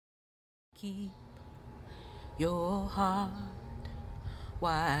keep your heart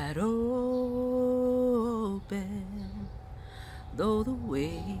wide open, though the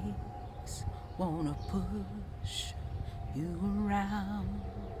waves wanna push you around.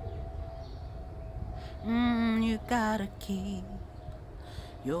 You gotta keep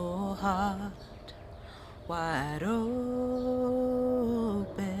your heart wide open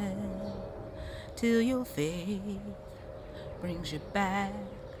till your faith brings you back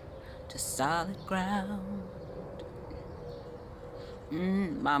to solid ground.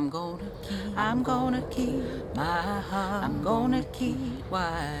 I'm gonna keep my heart. I'm gonna keep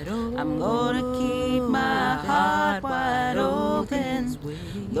wide open. I'm gonna keep my heart wide open.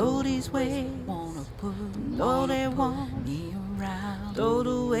 Though these waves wanna push, though they want me around, though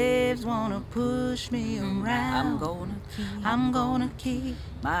the waves wanna push me around, I'm gonna keep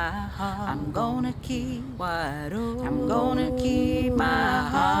my heart. I'm gonna keep wide open. I'm gonna keep my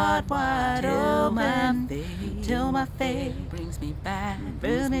heart wide open till my faith brings me back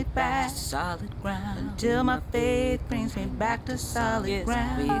to solid ground. Until my faith brings me back to solid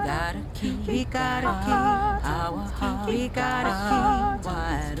ground. We gotta keep our heart. We gotta keep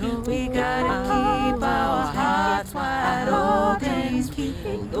wide open. We gotta keep our hearts wide open.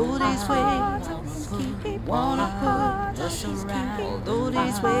 Though these waves wanna push us around, although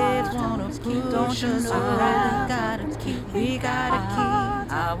these waves wanna push us around, we gotta keep our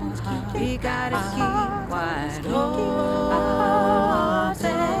heart. We gotta keep wide open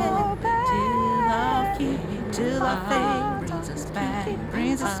till our faith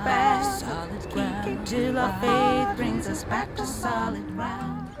brings us back to solid ground. Till our faith brings us back to solid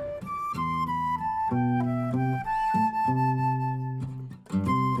ground.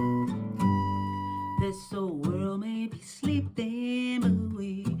 This old world may be sleeping, but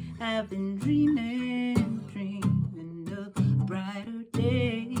we have been dreaming of a brighter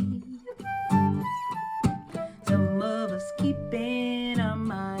day. Some of us keeping our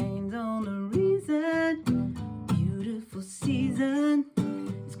minds on the reason. Beautiful season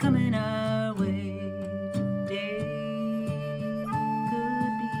is coming our way. Today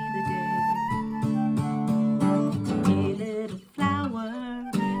could be the day. Hey, little flower,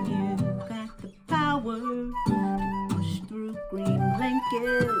 you got the power to push through green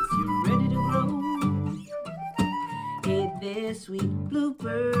blankets. You're ready to grow. Hey there, sweet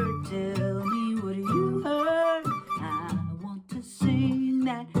bluebird, tell me what you heard. I want to sing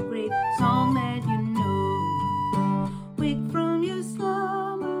that great song that you know. Wake from your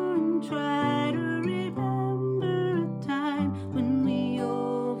slumber and try to remember a time when we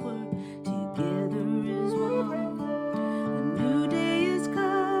all were together as one. A new day is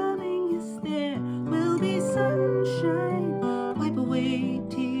coming, yes, there will be sunshine. Wipe away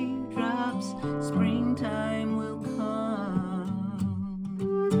teardrops, springtime will come.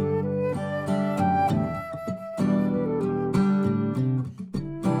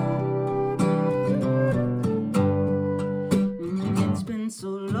 It's been so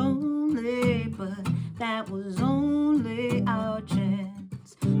lonely, but that was only our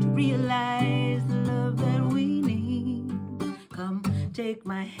chance to realize the love that we need. Come, take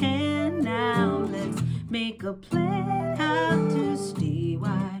my hand now, let's make a plan how to stay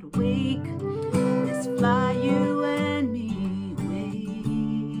wide awake. Let's fly you and me away.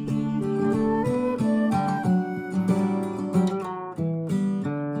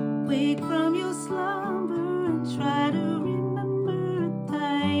 Wake from your slumber and try to remember a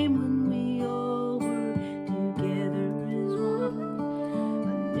time when we all were together as one.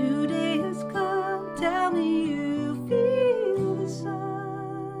 A new day has come, tell me you feel the sun.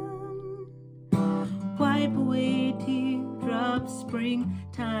 Wipe away teardrops,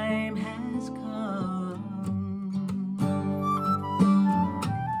 springtime has come.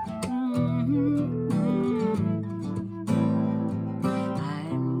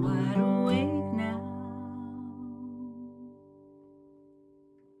 I'm wide awake now.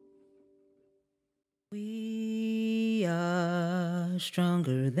 We are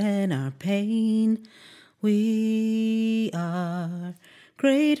stronger than our pain. We are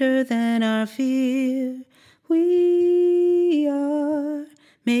greater than our fear. We are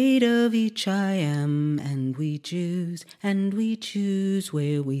made of each I am, and we choose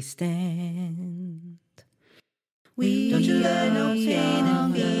where we stand. We don't you let no pain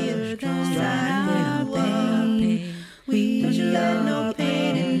and fear drown our pain. We don't you let no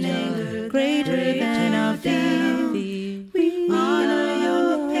pain and anger greater than our fear. We honor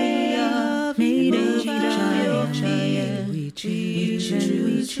your pain, made of each I am. We choose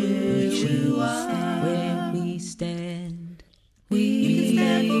where we stand. We can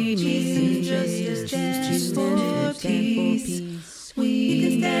stand for peace and justice, stand for peace. We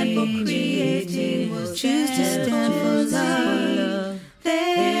can stand for creation.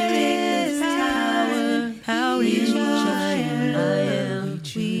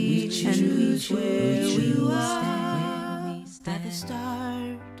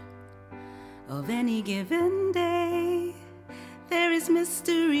 start of any given day, there is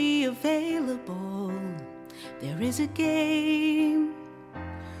mystery available. There is a game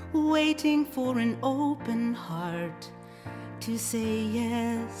waiting for an open heart to say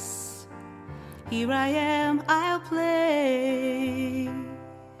yes. Here I am, I'll play.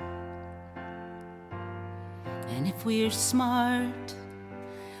 And if we're smart,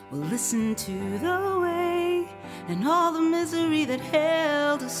 we'll listen to the way, and all the misery that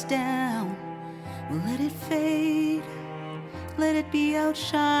held us down, we'll let it fade. Let it be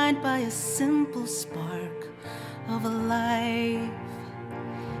outshined by a simple spark of a life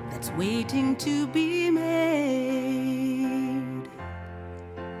that's waiting to be made.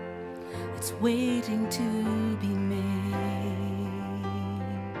 It's waiting to be made.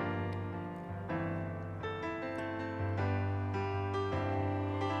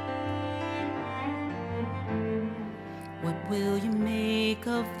 What will you make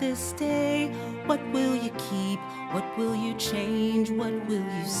of this day? What will you keep? What will you change? What will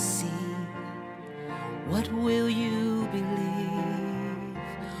you see? What will you believe?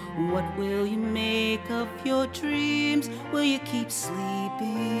 What will you make of your dreams? Will you keep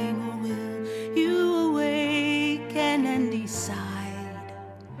sleeping, or will you awaken and decide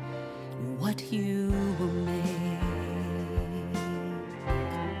what you will make?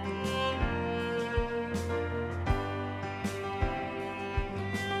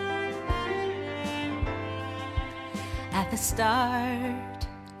 At the start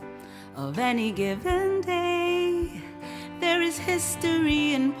of any given day, there is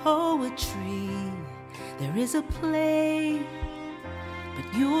history and poetry. There is a play, but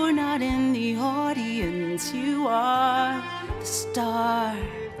you're not in the audience. You are the star.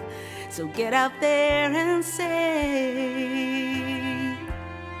 So get out there and say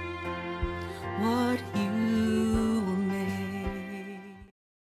what you will make.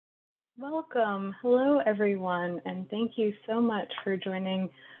 Welcome. Hello, everyone, and thank you so much for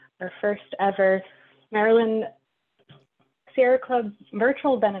joining our first ever Maryland Sierra Club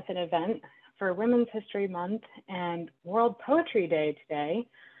virtual benefit event for Women's History Month and World Poetry Day today.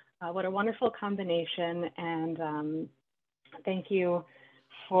 What a wonderful combination, and thank you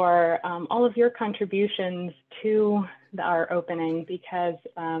for all of your contributions to our opening, because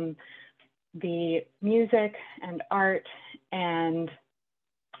the music and art and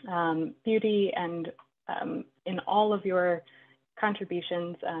beauty and in all of your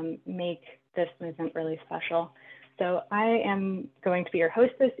contributions make this movement really special. So I am going to be your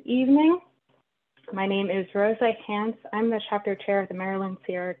host this evening. My name is Rosa Hans. I'm the chapter chair of the Maryland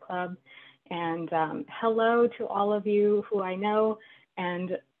Sierra Club. And hello to all of you who I know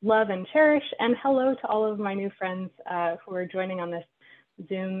and love and cherish. And hello to all of my new friends who are joining on this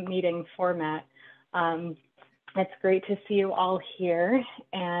Zoom meeting format. It's great to see you all here.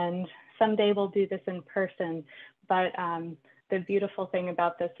 And someday we'll do this in person. But the beautiful thing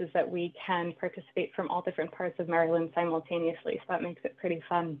about this is that we can participate from all different parts of Maryland simultaneously, so that makes it pretty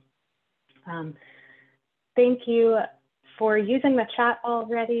fun. Thank you for using the chat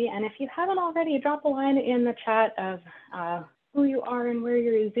already, and if you haven't already, drop a line in the chat of who you are and where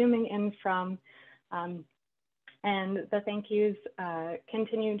you're zooming in from. And the thank yous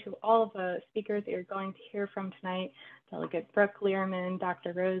continue to all of the speakers that you're going to hear from tonight: Delegate Brooke Lierman,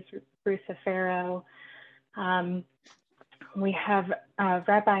 Dr. Rose Brusaferro. We have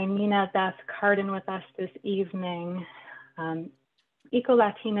Rabbi Nina Beth Cardin with us this evening,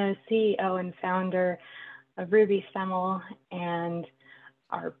 Eco-Latino's CEO and founder of Ruby Stemmle, and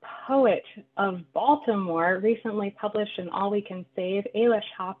our poet of Baltimore, recently published in All We Can Save, Ailish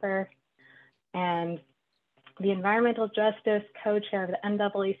Hopper, and the Environmental Justice Co-Chair of the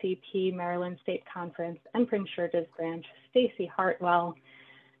NAACP Maryland State Conference and Prince George's Branch, Staci Hartwell,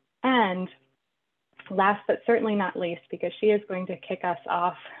 and last but certainly not least, because she is going to kick us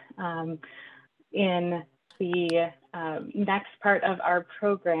off in the next part of our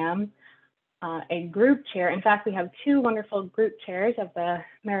program, a group chair. In fact, we have two wonderful group chairs of the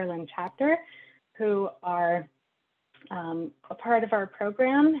Maryland chapter who are a part of our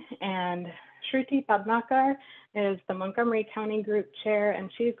program, and Shruti Padmakar is the Montgomery County group chair, and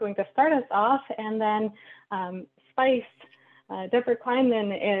she's going to start us off, and then Spice Deborah Klein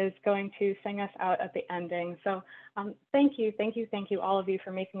is going to sing us out at the ending. So thank you, all of you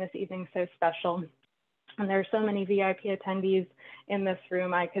for making this evening so special. And there are so many VIP attendees in this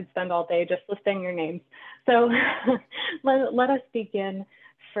room. I could spend all day just listing your names. So let us begin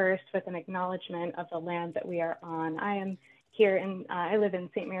first with an acknowledgement of the land that we are on. I am here I live in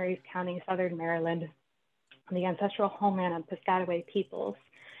St. Mary's County, Southern Maryland, the ancestral homeland of Piscataway peoples.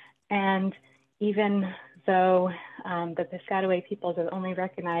 And even though the Piscataway peoples are the only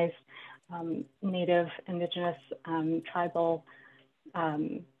recognized Native, Indigenous, tribal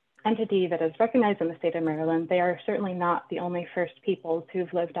entity that is recognized in the state of Maryland, they are certainly not the only First Peoples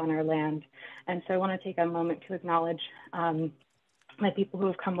who've lived on our land. And so I want to take a moment to acknowledge the people who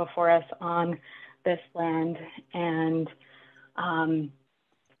have come before us on this land and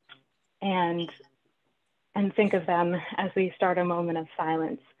think of them as we start a moment of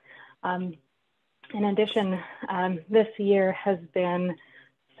silence. In addition, this year has been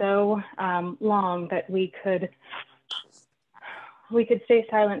so long that we could stay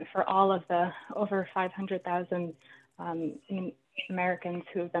silent for all of the over 500,000 Americans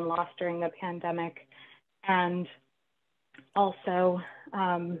who have been lost during the pandemic. And also,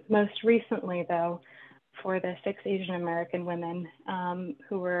 most recently though, for the 6 Asian American women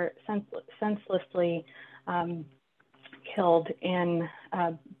who were senselessly killed in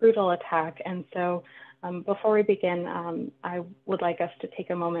a brutal attack. And so before we begin, I would like us to take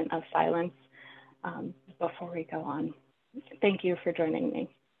a moment of silence before we go on. Thank you for joining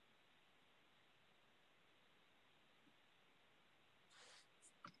me.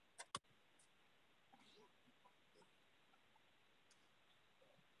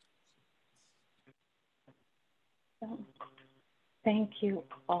 So, thank you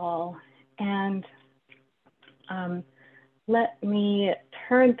all. And let me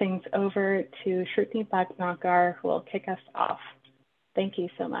turn things over to Shruti Bhatnagar, who will kick us off. Thank you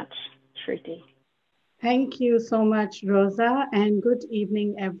so much, Shruti. Thank you so much, Rosa, and good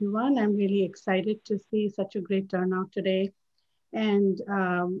evening, everyone. I'm really excited to see such a great turnout today. And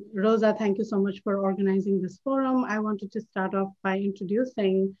Rosa, thank you so much for organizing this forum. I wanted to start off by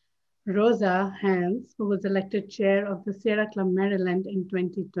introducing Rosa Hans, who was elected chair of the Sierra Club Maryland in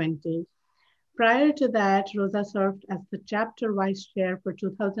 2020. Prior to that, Rosa served as the chapter vice chair for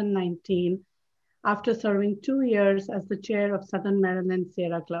 2019, after serving 2 years as the chair of Southern Maryland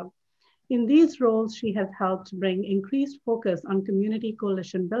Sierra Club. In these roles, she has helped bring increased focus on community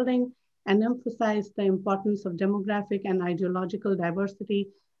coalition building and emphasize the importance of demographic and ideological diversity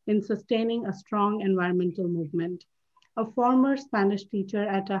in sustaining a strong environmental movement. A former Spanish teacher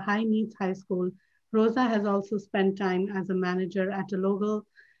at a high-needs high school, Rosa has also spent time as a manager at a local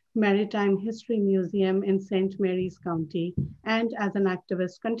Maritime History Museum in St. Mary's County, and as an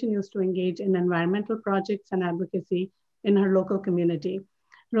activist continues to engage in environmental projects and advocacy in her local community.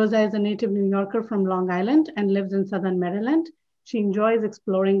 Rosa is a native New Yorker from Long Island and lives in Southern Maryland. She enjoys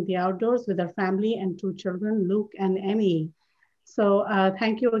exploring the outdoors with her family and 2 children, Luke and Emmy. So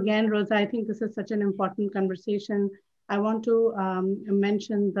thank you again, Rosa. I think this is such an important conversation. I want to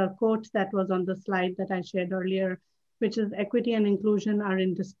mention the quote that was on the slide that I shared earlier, which is equity and inclusion are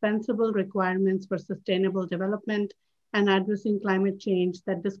indispensable requirements for sustainable development and addressing climate change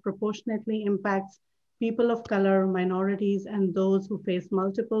that disproportionately impacts people of color, minorities, and those who face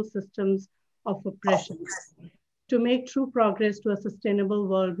multiple systems of oppression. To make true progress to a sustainable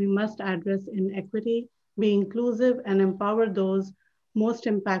world, we must address inequity, be inclusive, and empower those most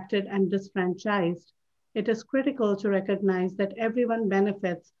impacted and disfranchised. It is critical to recognize that everyone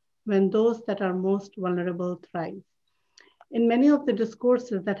benefits when those that are most vulnerable thrive. In many of the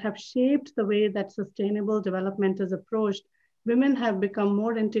discourses that have shaped the way that sustainable development is approached, women have become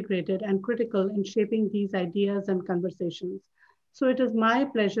more integrated and critical in shaping these ideas and conversations. So it is my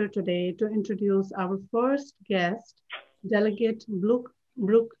pleasure today to introduce our first guest, Delegate Brooke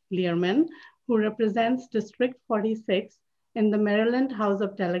Lierman, who represents District 46 in the Maryland House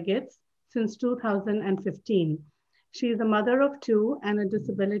of Delegates since 2015. She is a mother of 2 and a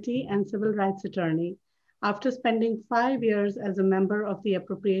disability and civil rights attorney. After spending 5 years as a member of the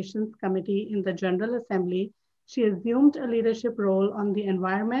Appropriations Committee in the General Assembly, she assumed a leadership role on the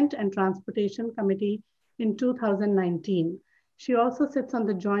Environment and Transportation Committee in 2019. She also sits on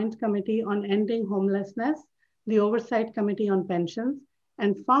the Joint Committee on Ending Homelessness, the Oversight Committee on Pensions,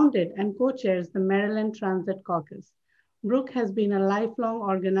 and founded and co-chairs the Maryland Transit Caucus. Brooke has been a lifelong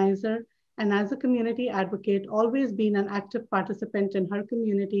organizer and as a community advocate, always been an active participant in her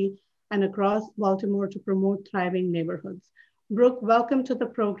community and across Baltimore to promote thriving neighborhoods. Brooke, welcome to the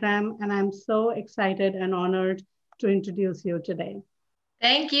program, and I'm so excited and honored to introduce you today.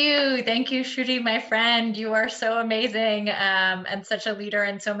 Thank you, Shruti, my friend. You are so amazing and such a leader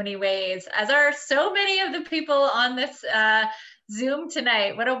in so many ways, as are so many of the people on this Zoom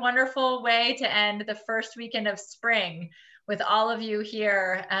tonight. What a wonderful way to end the first weekend of spring with all of you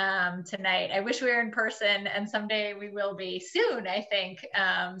here tonight. I wish we were in person, and someday we will be soon, I think.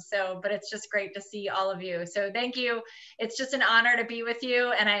 But it's just great to see all of you. So thank you. It's just an honor to be with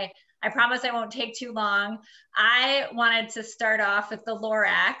you. And I I promise I won't take too long. I wanted to start off with the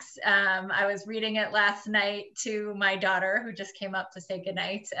Lorax. I was reading it last night to my daughter, who just came up to say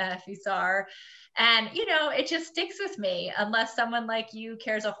goodnight, if you saw her. And, you know, it just sticks with me. Unless someone like you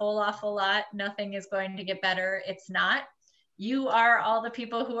cares a whole awful lot, nothing is going to get better. It's not. You are all the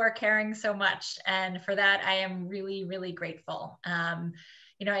people who are caring so much. And for that, I am really, really grateful.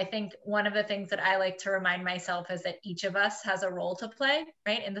 You know, I think one of the things that I like to remind myself is that each of us has a role to play,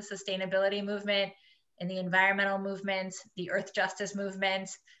 right? In the sustainability movement, in the environmental movement, the earth justice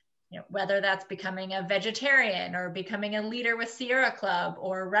movement, you know, whether that's becoming a vegetarian or becoming a leader with Sierra Club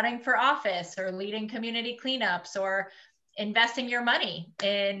or running for office or leading community cleanups or investing your money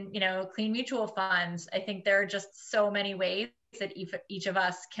in, you know, clean mutual funds. I think there are just so many ways that each of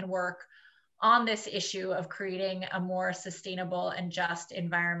us can work on this issue of creating a more sustainable and just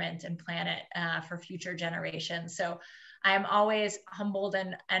environment and planet for future generations. So I am always humbled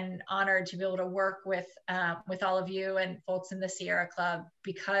and honored to be able to work with all of you and folks in the Sierra Club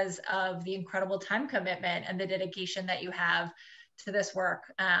because of the incredible time commitment and the dedication that you have to this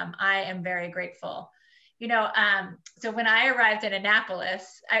work. I am very grateful. You know, so when I arrived in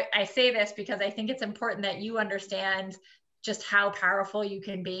Annapolis, I say this because I think it's important that you understand just how powerful you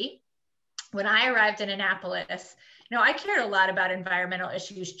can be. When I arrived in Annapolis, you know, I cared a lot about environmental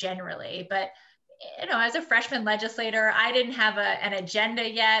issues generally, but, you know, as a freshman legislator, I didn't have an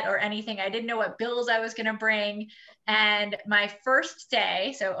agenda yet or anything. I didn't know what bills I was going to bring. And my first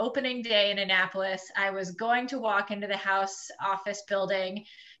day, so opening day in Annapolis, I was going to walk into the House office building,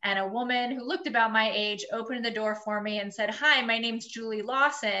 and a woman who looked about my age opened the door for me and said, "Hi, my name's Julie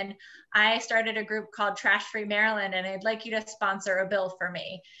Lawson. I started a group called Trash Free Maryland, and I'd like you to sponsor a bill for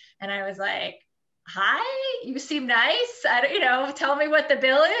me." And I was like, "Hi, you seem nice. I don't, you know, tell me what the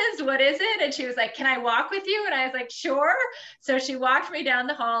bill is. What is it?" And she was like, "Can I walk with you?" And I was like, "Sure." So she walked me down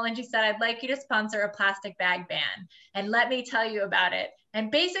the hall and she said, "I'd like you to sponsor a plastic bag ban. And let me tell you about it." And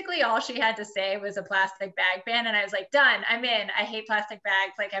basically all she had to say was a plastic bag ban. And I was like, "Done, I'm in. I hate plastic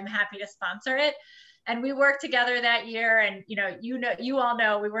bags. Like, I'm happy to sponsor it." And we worked together that year. And, you all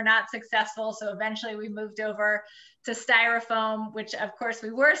know we were not successful. So eventually we moved over to styrofoam, which of course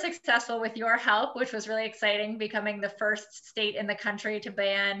we were successful with your help, which was really exciting, becoming the first state in the country to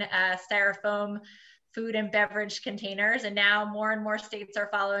ban styrofoam food and beverage containers. And now more and more states are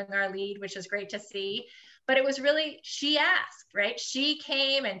following our lead, which is great to see. But it was really, she asked, right? She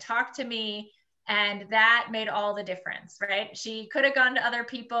came and talked to me, and that made all the difference, right? She could have gone to other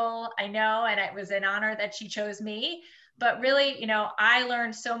people, I know, and it was an honor that she chose me. But really, you know, I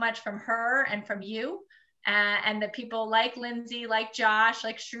learned so much from her and from you. And the people like Lindsay, like Josh,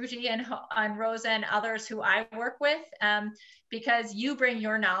 like Shruti and Rosa and others who I work with, because you bring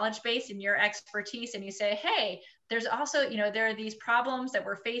your knowledge base and your expertise, and you say, "Hey, there's also, you know, there are these problems that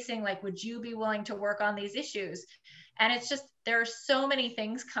we're facing. Like, would you be willing to work on these issues?" And it's just, there are so many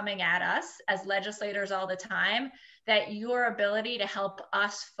things coming at us as legislators all the time, that your ability to help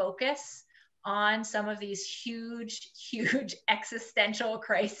us focus on some of these huge, huge existential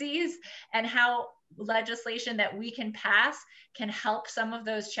crises and how legislation that we can pass can help some of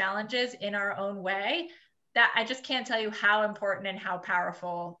those challenges in our own way, that I just can't tell you how important and how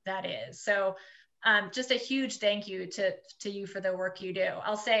powerful that is. So just a huge thank you to you for the work you do.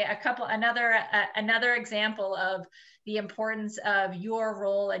 I'll say another example of the importance of your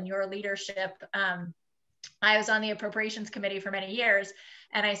role and your leadership. I was on the Appropriations Committee for many years,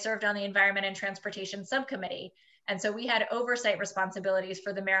 and I served on the Environment and Transportation Subcommittee. And so we had oversight responsibilities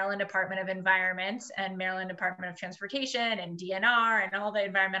for the Maryland Department of Environment and Maryland Department of Transportation and DNR and all the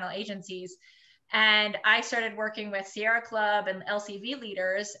environmental agencies. And I started working with Sierra Club and LCV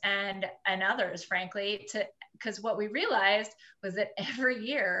leaders and others, frankly, because what we realized was that every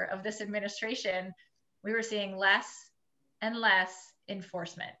year of this administration, we were seeing less and less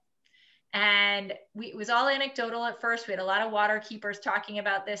enforcement. And it was all anecdotal at first. We had a lot of water keepers talking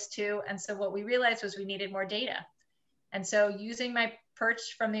about this too. And so what we realized was we needed more data. And so using my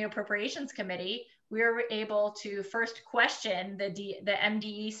perch from the Appropriations Committee, we were able to first question the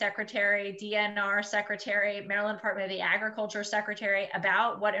MDE Secretary, DNR Secretary, Maryland Department of the Agriculture Secretary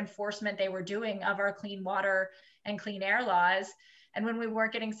about what enforcement they were doing of our clean water and clean air laws. And when we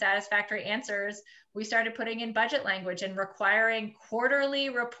weren't getting satisfactory answers, we started putting in budget language and requiring quarterly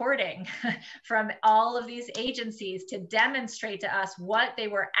reporting from all of these agencies to demonstrate to us what they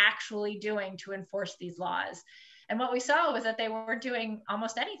were actually doing to enforce these laws. And what we saw was that they weren't doing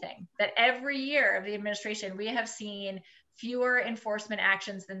almost anything, that every year of the administration, we have seen fewer enforcement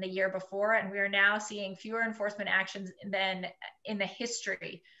actions than the year before. And we are now seeing fewer enforcement actions than in the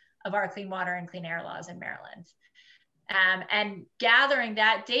history of our clean water and clean air laws in Maryland. And gathering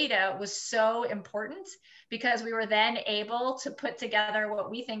that data was so important because we were then able to put together what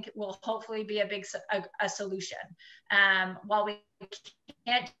we think will hopefully be a solution. While we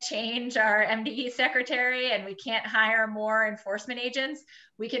can't change our MDE secretary and we can't hire more enforcement agents,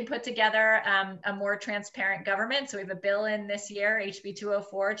 we can put together a more transparent government. So we have a bill in this year, HB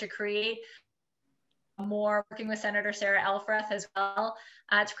 204, to create more, working with Senator Sarah Elfreth as well,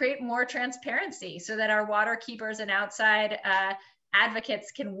 to create more transparency so that our water keepers and outside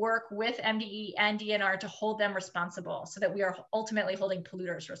advocates can work with MDE and DNR to hold them responsible, so that we are ultimately holding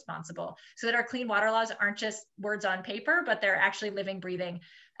polluters responsible, so that our clean water laws aren't just words on paper, but they're actually living, breathing,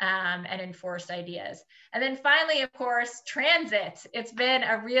 and enforced ideas. And then finally, of course, transit. It's been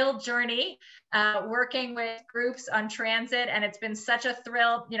a real journey working with groups on transit, and it's been such a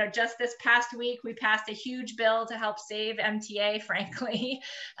thrill. You know, just this past week, we passed a huge bill to help save MTA, frankly.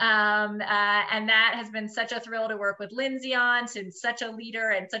 And that has been such a thrill to work with Lindsay on, to such a leader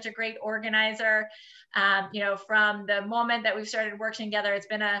and such a great organizer. You know, from the moment that we've started working together, it's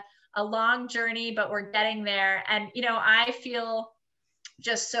been a long journey, but we're getting there. And, you know, I feel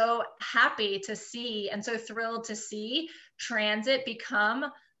just so happy to see and so thrilled to see transit become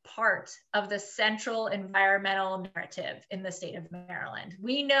part of the central environmental narrative in the state of Maryland.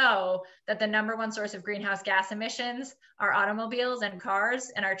 We know that the #1 source of greenhouse gas emissions are automobiles and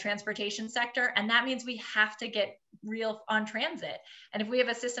cars in our transportation sector. And that means we have to get real on transit. And if we have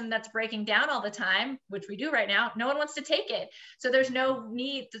a system that's breaking down all the time, which we do right now, no one wants to take it. So there's no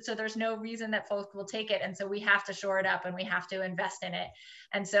need, so there's no reason that folks will take it. And so we have to shore it up and we have to invest in it.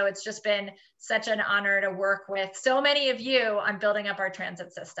 And so it's just been such an honor to work with so many of you on building up our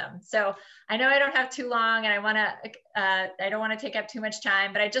transit system. So I know I don't have too long, and I don't want to take up too much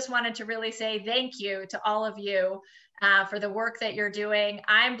time, but I just wanted to really say thank you to all of you for the work that you're doing.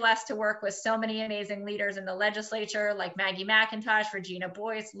 I'm blessed to work with so many amazing leaders in the legislature, like Maggie McIntosh, Regina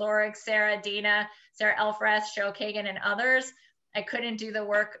Boyce, Lorig, Sarah, Dina, Sarah Elfreth, Cheryl Kagan, and others. I couldn't do the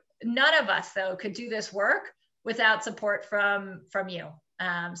work. None of us, though, could do this work without support from you.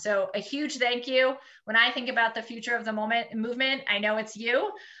 So a huge thank you. When I think about the future of the movement, I know it's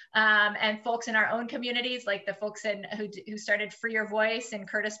you and folks in our own communities, like the folks who started Free Your Voice in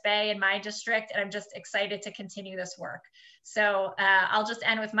Curtis Bay in my district. And I'm just excited to continue this work. So I'll just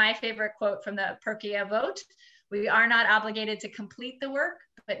end with my favorite quote from the Perkia vote. We are not obligated to complete the work,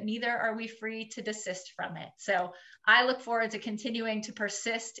 but neither are we free to desist from it. So I look forward to continuing to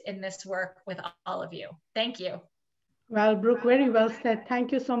persist in this work with all of you. Thank you. Well, Brooke, very well said.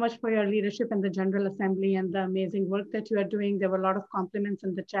 Thank you so much for your leadership in the General Assembly and the amazing work that you are doing. There were a lot of compliments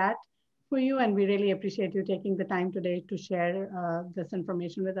in the chat for you, and we really appreciate you taking the time today to share this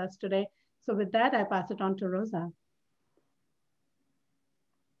information with us today. So with that, I pass it on to Rosa.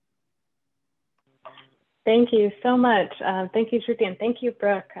 Thank you so much. Thank you, Shruti, and thank you,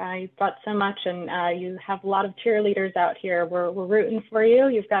 Brooke. You brought so much, and you have a lot of cheerleaders out here. We're rooting for you.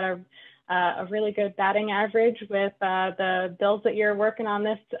 You've got a really good batting average with the bills that you're working on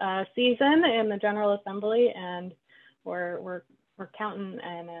this season in the General Assembly, and we're counting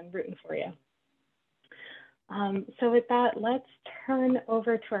and rooting for you. So with that, let's turn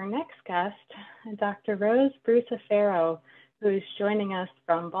over to our next guest, Dr. Rose Brusaferro, who's joining us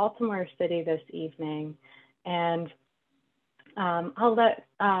from Baltimore City this evening. And I'll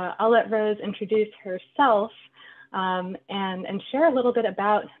let Rose introduce herself and share a little bit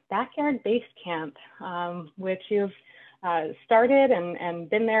about Backyard Base Camp, which you've started and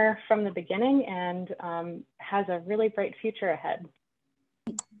been there from the beginning, and has a really bright future ahead.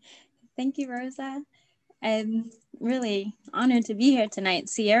 Thank you, Rosa. I'm really honored to be here tonight.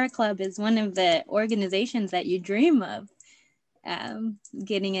 Sierra Club is one of the organizations that you dream of,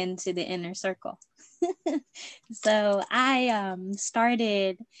 getting into the inner circle. So I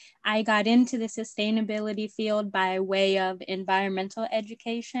got into the sustainability field by way of environmental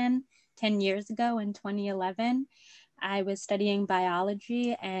education 10 years ago in 2011. I was studying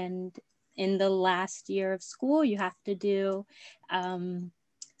biology, and in the last year of school, you have to do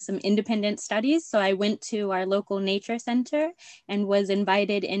some independent studies. So I went to our local nature center and was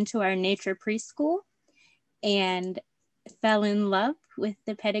invited into our nature preschool and fell in love with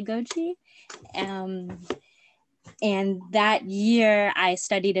the pedagogy. And that year I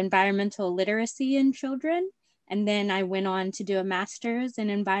studied environmental literacy in children. And then I went on to do a master's in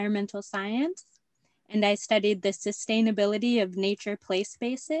environmental science. And I studied the sustainability of nature play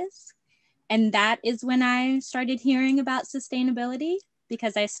spaces. And that is when I started hearing about sustainability,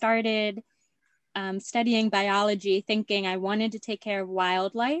 because I started studying biology thinking I wanted to take care of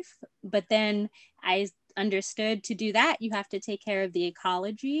wildlife, but then I understood to do that, you have to take care of the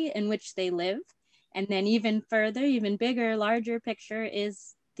ecology in which they live. And then even further, even bigger, larger picture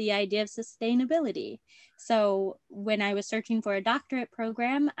is the idea of sustainability. So when I was searching for a doctorate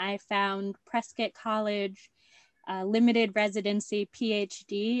program, I found Prescott College limited residency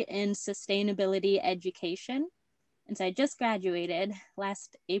PhD in sustainability education. And so I just graduated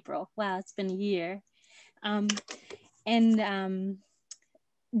last April. Wow, it's been a year.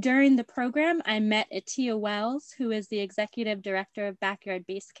 During the program, I met Atia Wells, who is the executive director of Backyard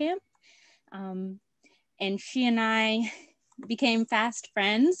Base Camp. And she and I became fast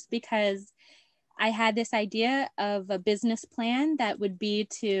friends because I had this idea of a business plan that would be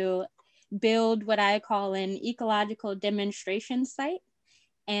to build what I call an ecological demonstration site.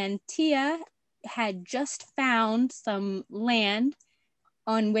 And Tia had just found some land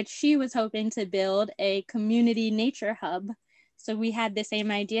on which she was hoping to build a community nature hub. So we had the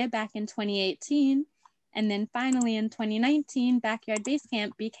same idea back in 2018. And then finally in 2019, Backyard Base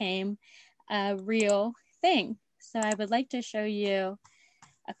Camp became a real thing. So I would like to show you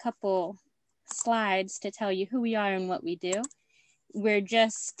a couple slides to tell you who we are and what we do. We're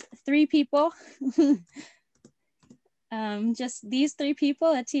just 3 people. Just these 3 people.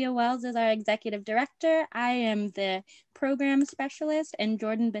 Atia Wells is our executive director. I am the program specialist, and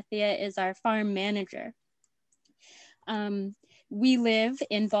Jordan Bethia is our farm manager. We live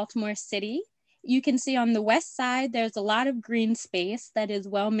in Baltimore City. You can see on the west side, there's a lot of green space that is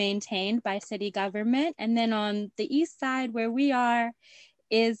well maintained by city government. And then on the east side where we are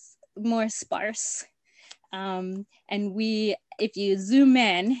is more sparse. And if you zoom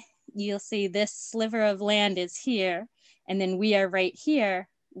in, you'll see this sliver of land is here. And then we are right here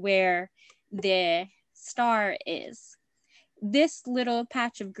where the star is. This little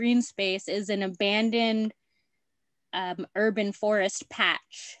patch of green space is an abandoned urban forest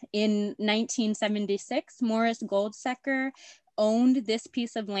patch. In 1976, Morris Goldsecker owned this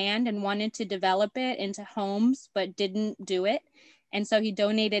piece of land and wanted to develop it into homes, but didn't do it. And so he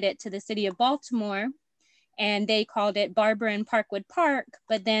donated it to the city of Baltimore, and they called it Barbara and Parkwood Park,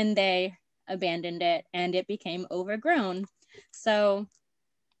 but then they abandoned it and it became overgrown. So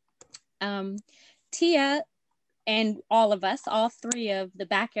Tia and all of us, all 3 of the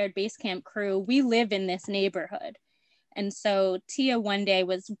Backyard Base Camp crew, we live in this neighborhood. And so Tia one day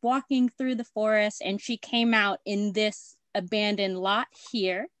was walking through the forest and she came out in this abandoned lot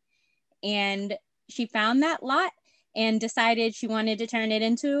here. And she found that lot and decided she wanted to turn it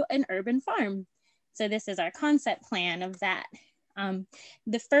into an urban farm. So this is our concept plan of that.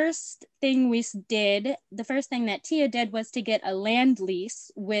 The first thing that Tia did was to get a land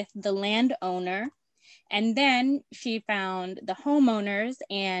lease with the landowner. And then she found the homeowners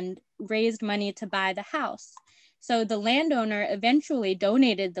and raised money to buy the house. So the landowner eventually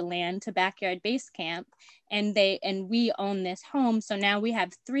donated the land to Backyard Base Camp, and we own this home. So now we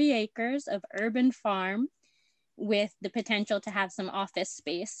have 3 acres of urban farm with the potential to have some office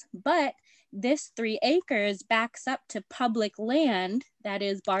space. But this 3 acres backs up to public land that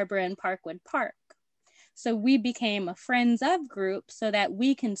is Barbara and Parkwood Park. So we became a Friends of group so that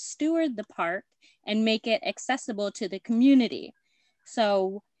we can steward the park and make it accessible to the community.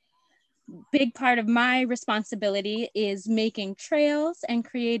 So big part of my responsibility is making trails and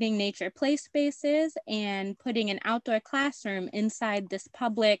creating nature play spaces and putting an outdoor classroom inside this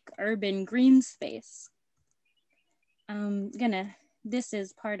public urban green space. This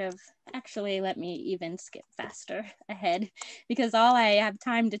is part of, actually, let me even skip faster ahead because all I have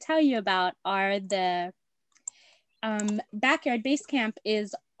time to tell you about are the Backyard Base Camp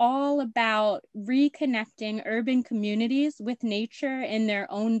is all about reconnecting urban communities with nature in their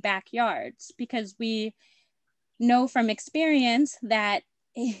own backyards, because we know from experience that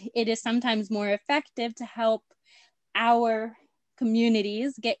it is sometimes more effective to help our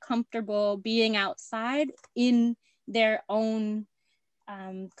communities get comfortable being outside in their own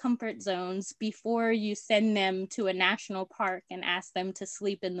comfort zones before you send them to a national park and ask them to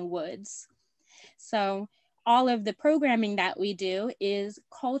sleep in the woods. So all of the programming that we do is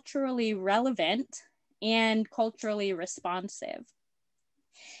culturally relevant and culturally responsive.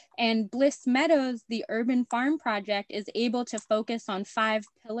 And Bliss Meadows, the urban farm project, is able to focus on 5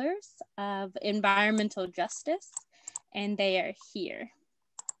 pillars of environmental justice, and they are here.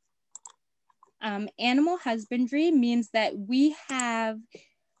 Animal husbandry means that we have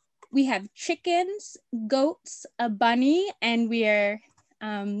chickens, goats, a bunny, and we are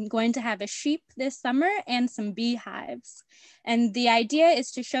going to have a sheep this summer and some beehives. And the idea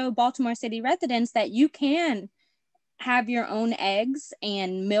is to show Baltimore City residents that you can have your own eggs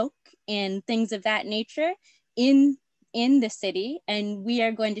and milk and things of that nature in the city. And we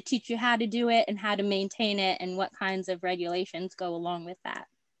are going to teach you how to do it and how to maintain it and what kinds of regulations go along with that.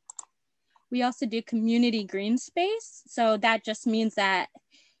 We also do community green space. So that just means that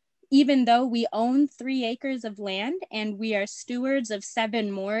even though we own 3 acres of land and we are stewards of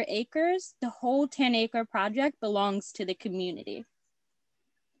 7 more acres, the whole 10-acre project belongs to the community.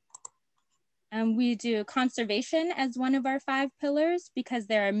 We do conservation as one of our 5 pillars because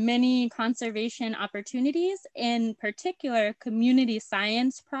there are many conservation opportunities, in particular community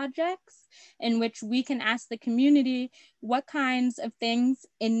science projects, in which we can ask the community what kinds of things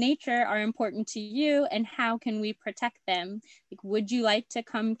in nature are important to you and how can we protect them. Like, would you like to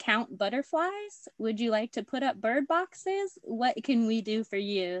come count butterflies? Would you like to put up bird boxes? What can we do for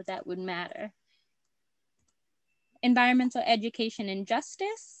you that would matter? Environmental education and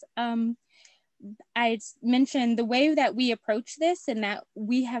justice. I mentioned the way that we approach this and that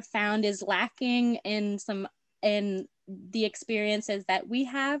we have found is lacking in the experiences that we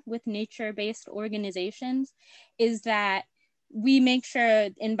have with nature-based organizations is that we make sure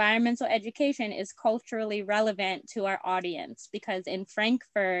environmental education is culturally relevant to our audience, because in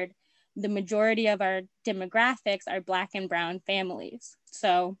Frankfurt, the majority of our demographics are Black and brown families.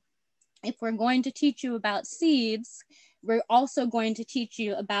 So if we're going to teach you about seeds, we're also going to teach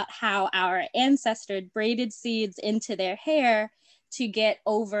you about how our ancestors braided seeds into their hair to get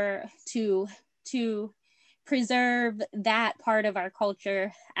over to preserve that part of our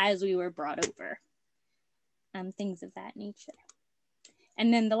culture as we were brought over, things of that nature.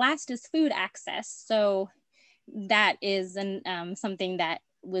 And then the last is food access. So that is something that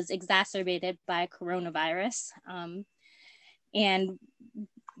was exacerbated by coronavirus.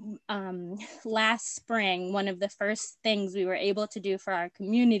 Last spring, one of the first things we were able to do for our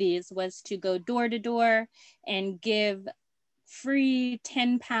communities was to go door to door and give free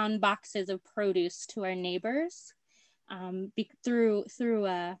 10-pound boxes of produce to our neighbors through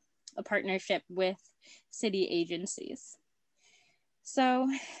a partnership with city agencies. So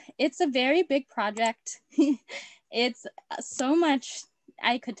it's a very big project. It's so much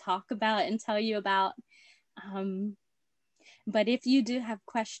I could talk about and tell you about. But if you do have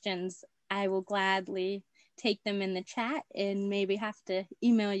questions, I will gladly take them in the chat and maybe have to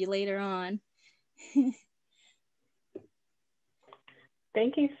email you later on.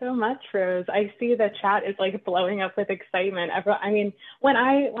 Thank you so much, Rose. I see the chat is like blowing up with excitement. I mean, when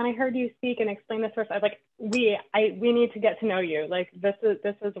I heard you speak and explain this first, I was like, we need to get to know you. Like, this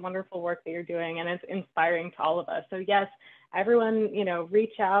is wonderful work that you're doing, and it's inspiring to all of us. So yes, everyone,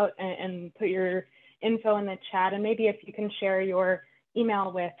 reach out and put your info in the chat, and maybe if you can share your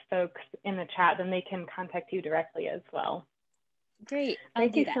email with folks in the chat, then they can contact you directly as well. Great.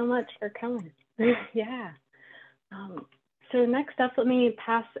 Thank you so much for coming. Yeah. So next up, let me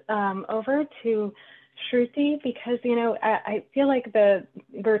pass over to Shruti, because I feel like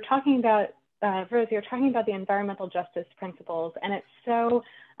we're talking about Rose, you're talking about the environmental justice principles, and it's so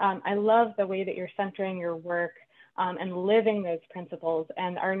I love the way that you're centering your work and living those principles.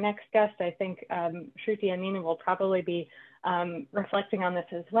 And our next guest, I think Shruti and Nina will probably be reflecting on this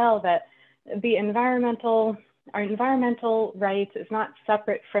as well, that our environmental rights is not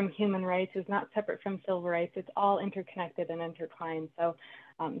separate from human rights, is not separate from civil rights. It's all interconnected and intertwined. So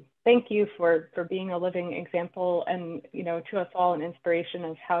thank you for being a living example and, to us all an inspiration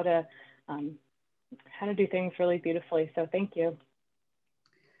of how to do things really beautifully. So thank you.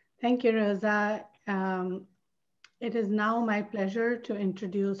 Thank you, Rosa. It is now my pleasure to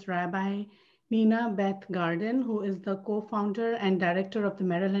introduce Rabbi Nina Beth Cardin, who is the co-founder and director of the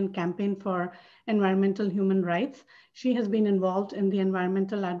Maryland Campaign for Environmental Human Rights. She has been involved in the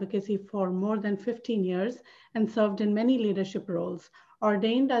environmental advocacy for more than 15 years and served in many leadership roles.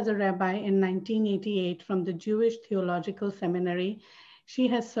 Ordained as a rabbi in 1988 from the Jewish Theological Seminary, she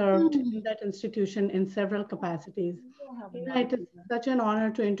has served in that institution in several capacities. Nina, it is such an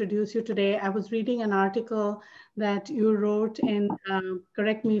honor to introduce you today. I was reading an article that you wrote in,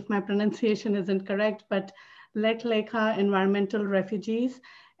 correct me if my pronunciation isn't correct, but Lek Leka Environmental Refugees,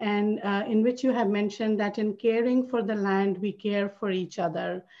 and in which you have mentioned that in caring for the land, we care for each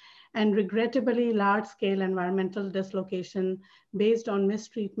other. And regrettably, large-scale environmental dislocation based on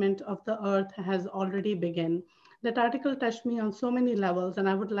mistreatment of the earth has already begun. That article touched me on so many levels, and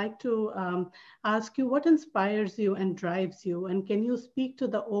I would like to ask you what inspires you and drives you, and can you speak to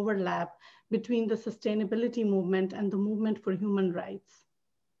the overlap between the sustainability movement and the movement for human rights?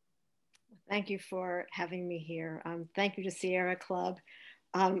 Thank you for having me here. Thank you to Sierra Club.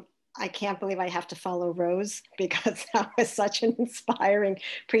 I can't believe I have to follow Rose because that was such an inspiring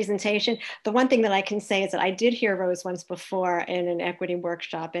presentation. The one thing that I can say is that I did hear Rose once before in an equity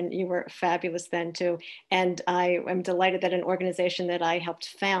workshop, and you were fabulous then too. And I am delighted that an organization that I helped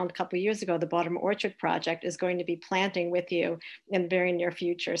found a couple of years ago, the Baltimore Orchard Project, is going to be planting with you in the very near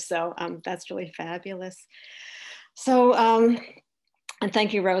future. So that's really fabulous. So, and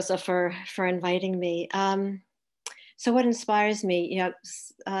thank you, Rosa, for inviting me. So what inspires me, you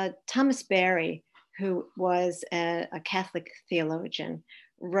know, Thomas Berry, who was a Catholic theologian,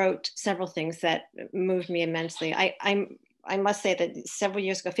 wrote several things that moved me immensely. I must say that several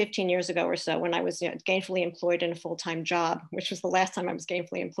years ago, 15 years ago or so, when I was gainfully employed in a full-time job, which was the last time I was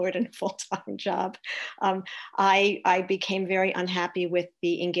gainfully employed in a full-time job, I became very unhappy with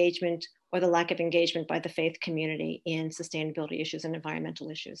the engagement or the lack of engagement by the faith community in sustainability issues and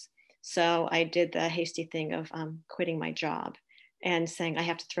environmental issues. So I did the hasty thing of quitting my job and saying I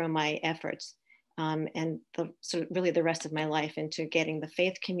have to throw my efforts and really the rest of my life into getting the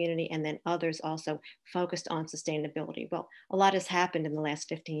faith community and then others also focused on sustainability. Well, a lot has happened in the last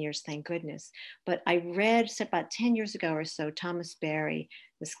 15 years, thank goodness. But I read about 10 years ago or so, Thomas Berry,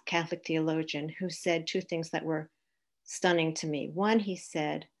 this Catholic theologian, who said two things that were stunning to me. One, he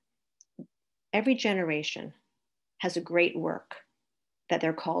said, every generation has a great work that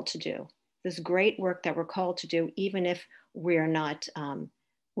they're called to do. This great work that we're called to do, even if we're not,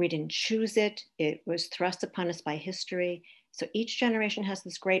 we didn't choose it, it was thrust upon us by history. So each generation has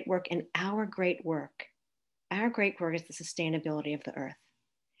this great work, and our great work is the sustainability of the earth.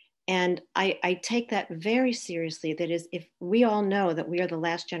 And I take that very seriously. That is, if we all know that we are the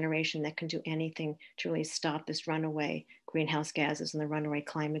last generation that can do anything to really stop this runaway greenhouse gases and the runaway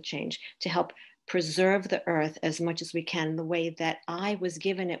climate change, to help preserve the earth as much as we can, the way that I was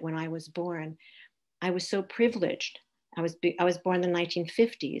given it when I was born. I was so privileged. I was born in the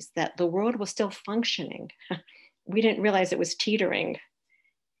 1950s, that the world was still functioning. We didn't realize it was teetering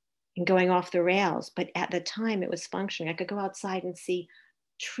and going off the rails, but at the time it was functioning. I could go outside and see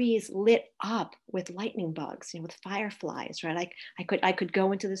trees lit up with lightning bugs, with fireflies, right? I could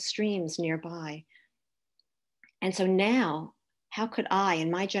go into the streams nearby. And so now, how could I,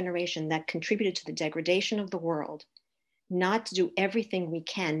 in my generation that contributed to the degradation of the world, not to do everything we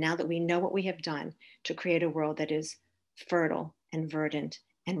can, now that we know what we have done, to create a world that is fertile and verdant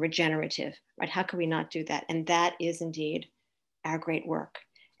and regenerative, right? How could we not do that? And that is indeed our great work.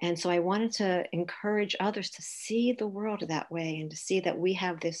 And so I wanted to encourage others to see the world that way and to see that we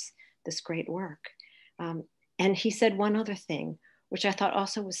have this great work. And he said one other thing, which I thought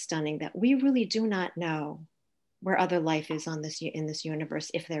also was stunning, that we really do not know where other life is in this universe,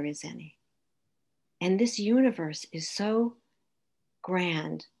 if there is any. And this universe is so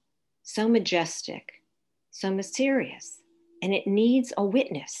grand, so majestic, so mysterious, and it needs a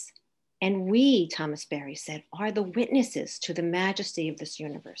witness. And we, Thomas Berry said, are the witnesses to the majesty of this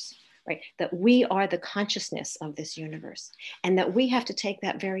universe, right? That we are the consciousness of this universe, and that we have to take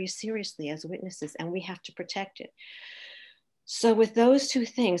that very seriously as witnesses, and we have to protect it. So with those two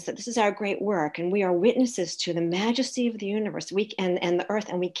things, that this is our great work, and we are witnesses to the majesty of the universe and the earth,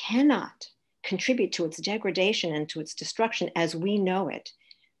 and we cannot contribute to its degradation and to its destruction as we know it,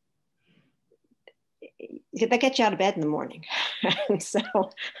 that gets you out of bed in the morning. And so,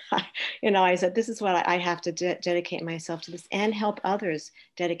 I said, this is what I have to dedicate myself to this and help others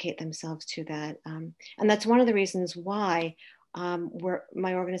dedicate themselves to that. And that's one of the reasons why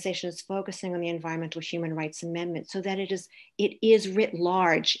my organization is focusing on the Environmental Human Rights Amendment, so that it is writ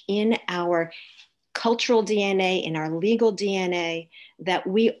large in our cultural DNA, in our legal DNA, that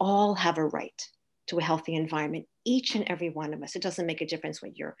we all have a right to a healthy environment, each and every one of us. It doesn't make a difference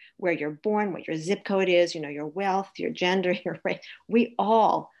where you're born, what your zip code is, your wealth, your gender, your race. We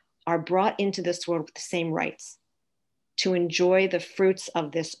all are brought into this world with the same rights to enjoy the fruits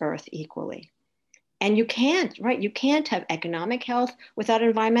of this earth equally. And you can't have economic health without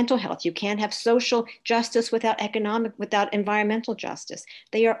environmental health. You can't have social justice without environmental justice.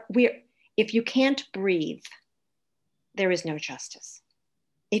 If you can't breathe, there is no justice.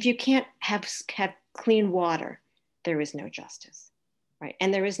 If you can't have clean water, there is no justice, right?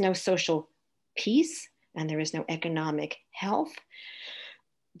 And there is no social peace, and there is no economic health.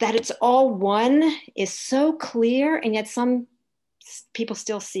 That it's all one is so clear, and yet some people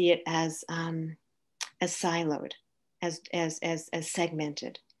still see it as siloed, as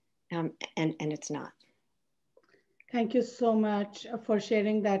segmented, and it's not. Thank you so much for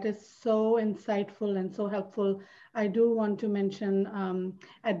sharing. That is so insightful and so helpful. I do want to mention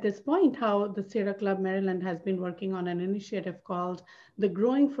at this point how the Sierra Club Maryland has been working on an initiative called the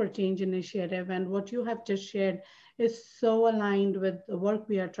Growing for Change Initiative. And what you have just shared is so aligned with the work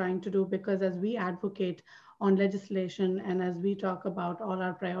we are trying to do, because as we advocate on legislation and as we talk about all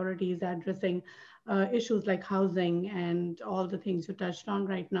our priorities addressing issues like housing and all the things you touched on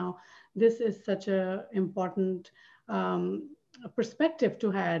right now, this is such an important perspective to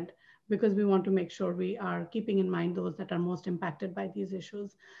have, because we want to make sure we are keeping in mind those that are most impacted by these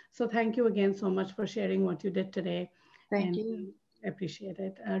issues. So thank you again so much for sharing what you did today. Thank you. Appreciate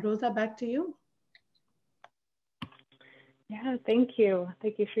it. Rosa, back to you. Yeah, thank you.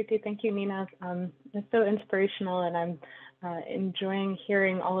 Thank you, Shruti. Thank you, Nina. It's so inspirational, and I'm enjoying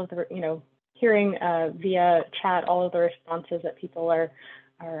hearing all of the, hearing via chat all of the responses that people are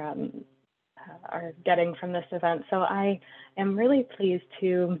getting from this event. So I am really pleased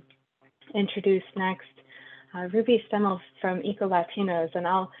to introduce next Ruby Stemmle from Eco Latinos. And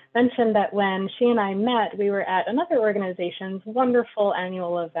I'll mention that when she and I met, we were at another organization's wonderful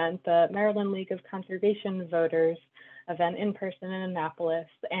annual event, the Maryland League of Conservation Voters event in person in Annapolis.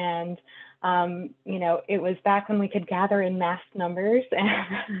 And, it was back when we could gather in mass numbers,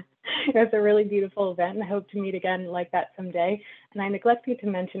 and it was a really beautiful event, and I hope to meet again like that someday. And I neglected to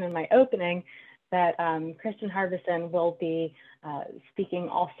mention in my opening that Kristen Harvison will be speaking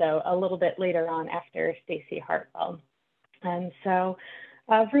also a little bit later on after Staci Hartwell. And so,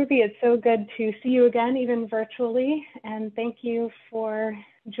 Ruby, it's so good to see you again, even virtually, and thank you for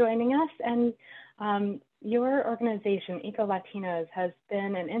joining us. And your organization, Eco Latinos, has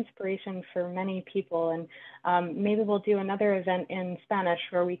been an inspiration for many people, and maybe we'll do another event in Spanish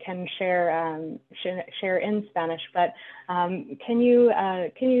where we can share in Spanish. But can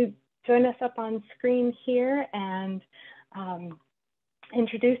you join us up on screen here and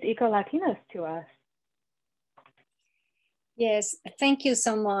introduce Eco Latinos to us? Yes, thank you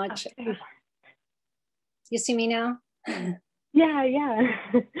so much. Okay. You see me now? Yeah.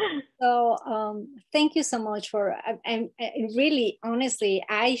 So thank you so much for, and really, honestly,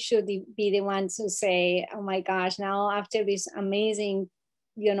 I should be the one to say, oh my gosh, now after this amazing,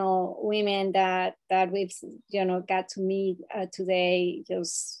 women that we've, got to meet today,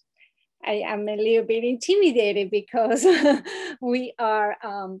 just, I am a little bit intimidated because we are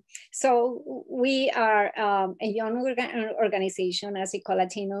a young organization as Eco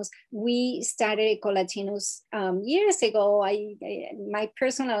Latinos. We started Eco Latinos years ago. My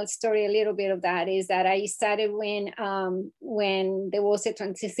personal story, a little bit of that is that I started when there was a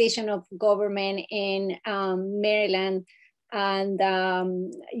transition of government in Maryland. And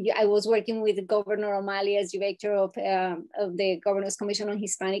I was working with Governor O'Malley as director of the Governor's Commission on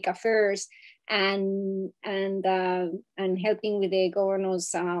Hispanic Affairs, and helping with the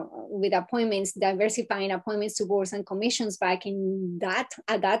governors with appointments, diversifying appointments to boards and commissions back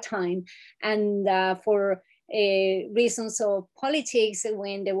at that time, and for reasons of politics,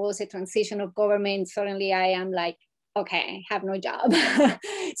 when there was a transition of government, suddenly I am like, okay, I have no job.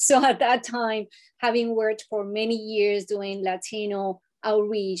 So at that time, having worked for many years doing Latino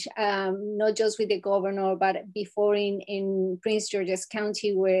outreach, not just with the governor, but before in Prince George's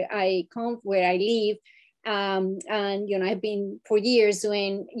County, where I live, and I've been for years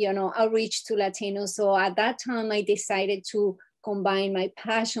doing outreach to Latinos. So at that time, I decided to combine my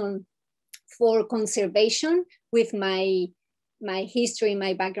passion for conservation with my history,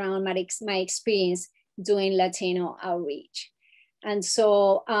 my background, my experience doing Latino outreach. And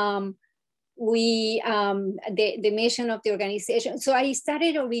so the mission of the organization, so I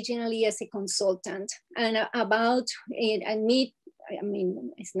started originally as a consultant, and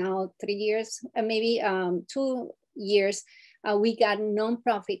it's now 3 years, maybe 2 years, we got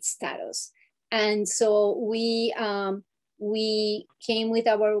nonprofit status. And so we came with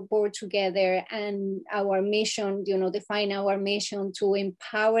our board together, and our mission, define our mission to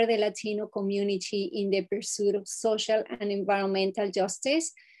empower the Latino community in the pursuit of social and environmental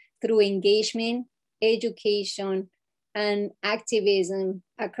justice through engagement, education, and activism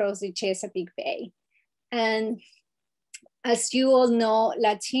across the Chesapeake Bay. And as you all know,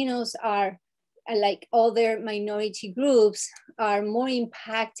 Latinos are, like other minority groups, are more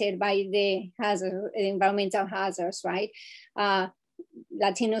impacted by the environmental hazards, right?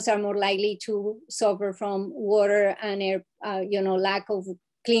 Latinos are more likely to suffer from water and air, lack of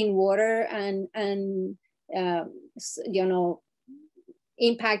clean water, and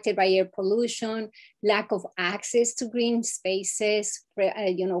impacted by air pollution, lack of access to green spaces,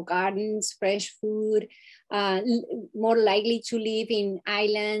 gardens, fresh food, more likely to live in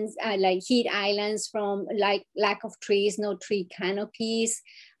islands, like heat islands from lack of trees, no tree canopies.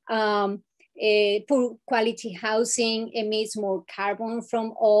 Poor quality housing emits more carbon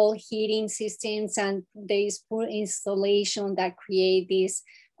from all heating systems, and there is poor installation that create these,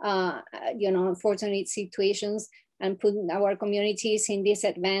 unfortunate situations. and put our communities in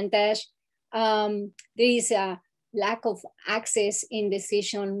disadvantage. There is a lack of access in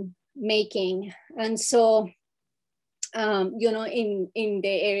decision making. And so, you know, in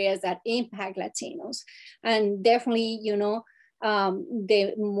the areas that impact Latinos, and definitely, you know,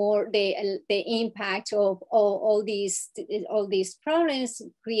 the impact of all these problems,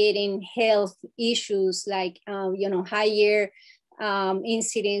 creating health issues like, you know, higher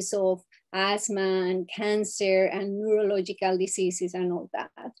incidence of asthma and cancer and neurological diseases and all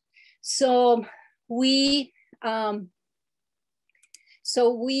that. So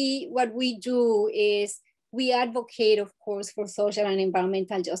what we do is we advocate, of course, for social and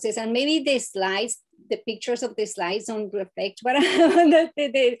environmental justice. And maybe the slides, the pictures of the slides don't reflect what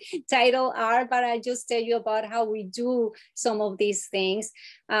the title are, but I just tell you about how we do some of these things.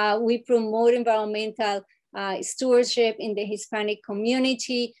 We promote environmental stewardship in the Hispanic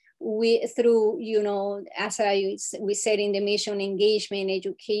community. Through, you know, as we said in the mission, engagement,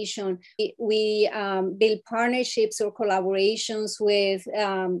 education, we build partnerships or collaborations with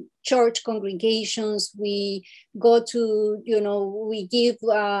church congregations. We go to, you know, we give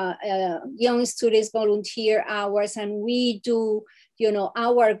young students volunteer hours, and we do, you know,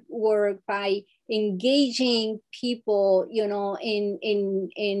 our work by engaging people, you know, in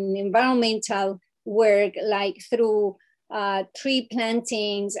environmental work, like through tree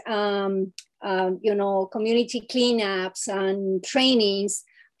plantings, you know, community cleanups and trainings.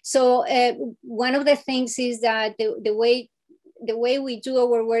 So one of the things is that the way we do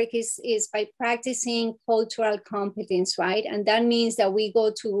our work is by practicing cultural competence, right? And that means that we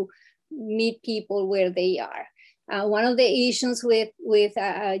go to meet people where they are. One of the issues with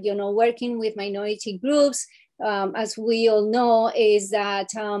you know, working with minority groups, as we all know, is that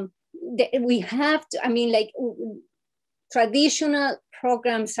we have to, I mean, like, traditional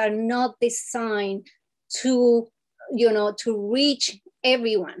programs are not designed to, you know, to reach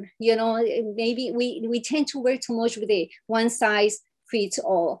everyone. You know, maybe we tend to work too much with the one size fits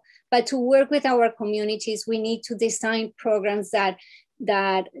all. But to work with our communities, we need to design programs that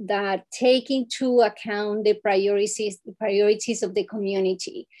take into account the priorities of the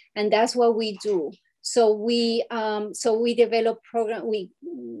community, and that's what we do. So we develop program.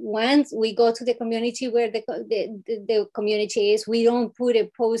 Once we go to the community where the community is, we don't put a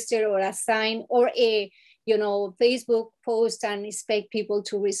poster or a sign or a, you know, Facebook post and expect people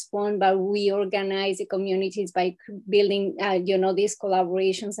to respond, but we organize the communities by building, you know, these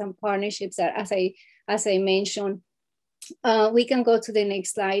collaborations and partnerships that, as I mentioned. We can go to the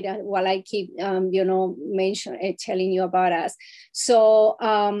next slide while I keep, you know, telling you about us. So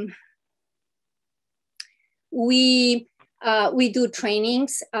we do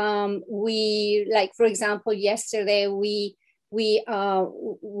trainings. We, like, for example, yesterday we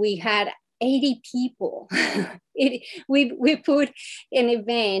had 80 people. We put an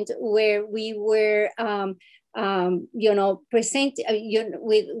event where we were, you know, present, you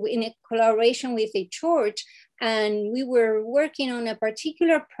know, in a collaboration with a church, and we were working on a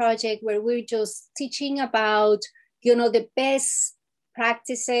particular project where we're just teaching about, you know, the best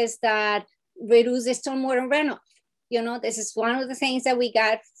practices that reduce the stormwater runoff. You know, this is one of the things that we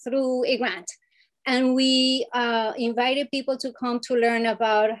got through a grant. And we invited people to come to learn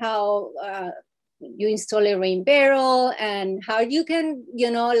about how you install a rain barrel and how you can,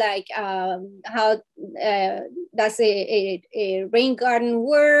 you know, like how does a rain garden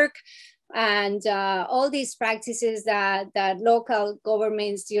work, and all these practices that local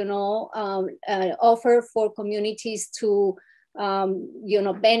governments, you know, offer for communities to, you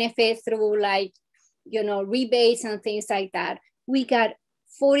know, benefit through, like, you know, rebates and things like that. We got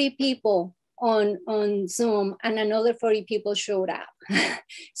 40 people on Zoom, and another 40 people showed up.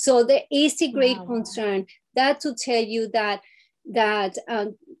 So there is a great concern. That to tell you that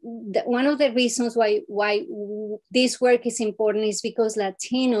one of the reasons why this work is important is because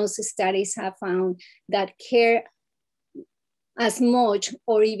Latinos studies have found that care as much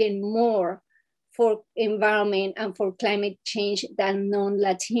or even more for environment and for climate change than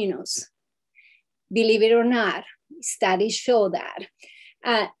non-Latinos. Believe it or not, studies show that.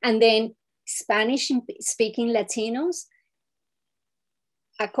 And then Spanish-speaking Latinos,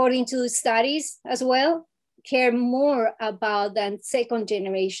 according to studies as well, care more about than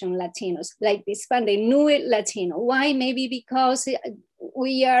second-generation Latinos, like the new Latino. Why? Maybe because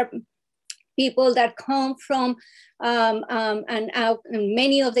we are people that come from, and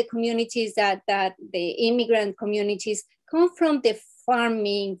many of the communities that the immigrant communities come from the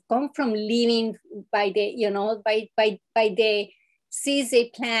farming, come from living by the, you know, by the seeds they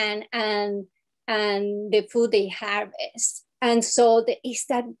plant and the food they harvest. And so it's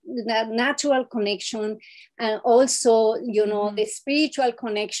that natural connection, and also, you know, the spiritual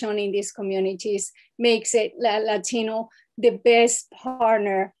connection in these communities makes it Latino the best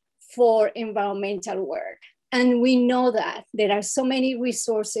partner for environmental work. And we know that there are so many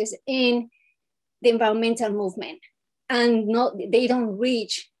resources in the environmental movement, and they don't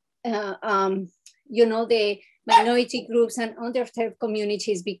reach, you know, the minority groups and underserved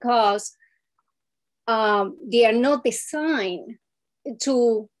communities because they are not designed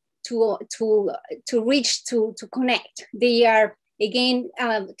to reach, to connect. They are, again,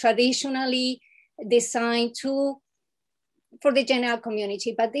 traditionally designed for the general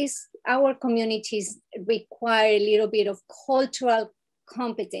community, but our communities require a little bit of cultural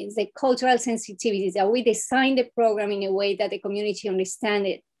competence, the cultural sensitivities, that we design the program in a way that the community understands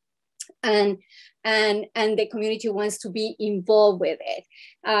it, and the community wants to be involved with it.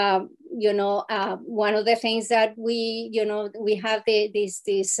 You know, one of the things that we have this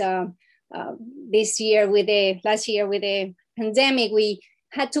year with last year with the pandemic, we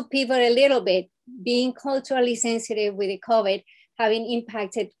had to pivot a little bit, being culturally sensitive with the COVID having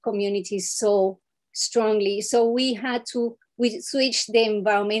impacted communities so strongly. So we switched the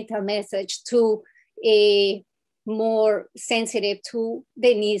environmental message to a more sensitive to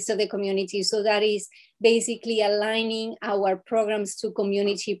the needs of the community. So that is basically aligning our programs to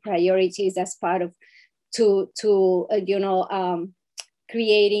community priorities as part of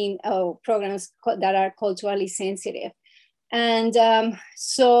creating programs that are culturally sensitive. And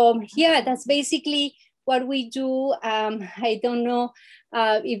so, yeah, that's basically what we do. I don't know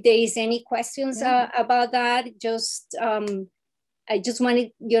if there is any questions about that. I just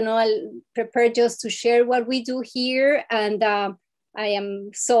wanted, I'll prepare just to share what we do here. And I am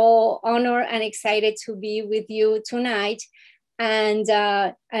so honored and excited to be with you tonight. And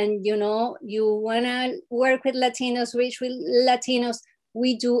you wanna work with Latinos, reach with Latinos,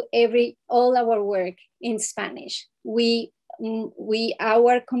 we do all our work in Spanish.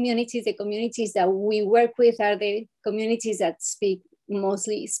 Our communities, the communities that we work with are the communities that speak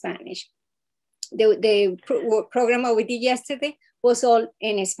mostly Spanish. The program that we did yesterday was all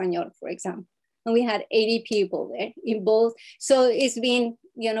in Espanol, for example. And we had 80 people there in both. So it's been,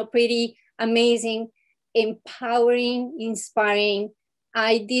 pretty amazing, empowering, inspiring.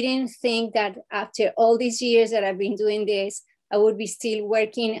 I didn't think that after all these years that I've been doing this, I would be still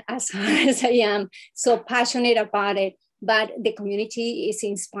working as hard as I am, so passionate about it. But the community is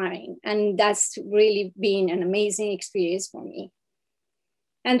inspiring. And that's really been an amazing experience for me.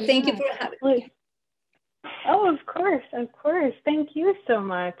 And thank you for having me. Oh, of course. Thank you so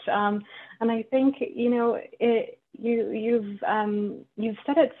much. And I think, you've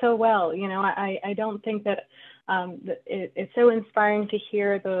said it so well. I don't think that it's so inspiring to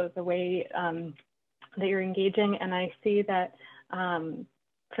hear the way that you're engaging. And I see that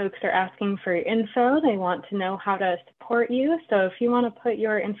folks are asking for your info. They want to know how to support you. So if you want to put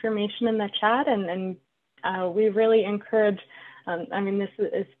your information in the chat, and we really encourage, this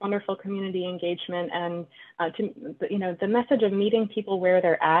is wonderful community engagement, and the message of meeting people where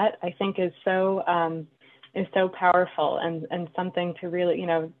they're at, I think is so powerful, and something to really,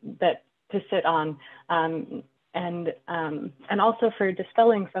 that to sit on, and also for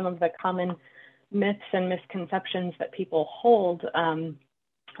dispelling some of the common myths and misconceptions that people hold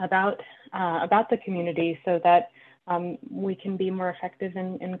about the community, so that we can be more effective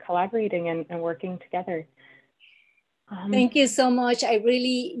in collaborating and working together. Thank you so much. I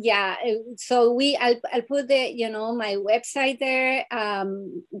really, so I'll put my website there,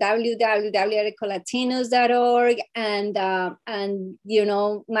 www.ecolatinos.org, and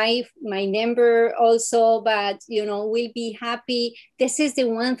my number also, but we'll be happy. This is the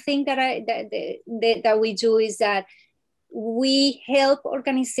one thing that we do, is that we help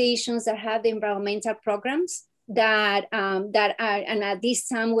organizations that have the environmental programs that are, and at this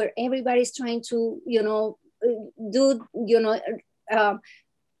time where everybody's trying to, do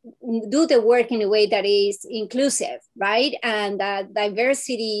the work in a way that is inclusive, right? And that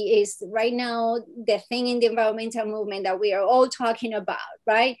diversity is right now the thing in the environmental movement that we are all talking about,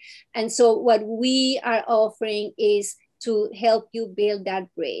 right? And so what we are offering is to help you build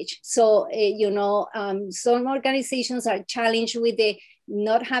that bridge. So, some organizations are challenged with the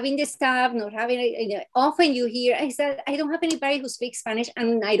not having the staff, not having, often you hear, I said, I don't have anybody who speaks Spanish,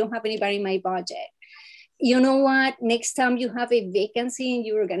 and I don't have anybody in my budget. You know what? Next time you have a vacancy in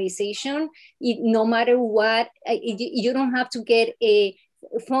your organization, no matter what, you don't have to get a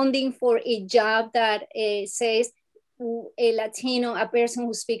funding for a job that says a Latino, a person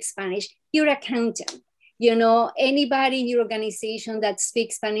who speaks Spanish. Your accountant, anybody in your organization that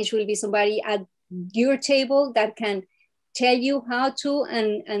speaks Spanish will be somebody at your table that can tell you how to,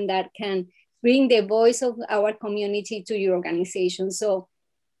 and that can bring the voice of our community to your organization. So,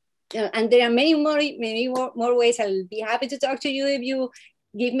 and there are many more ways. I'll be happy to talk to you if you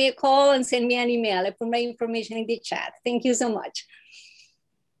give me a call and send me an email. I put my information in the chat. Thank you so much.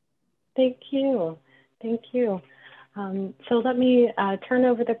 Thank you. Thank you. So let me turn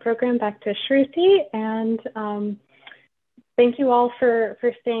over the program back to Shruti, and thank you all for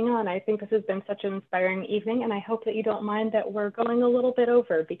staying on. I think this has been such an inspiring evening, and I hope that you don't mind that we're going a little bit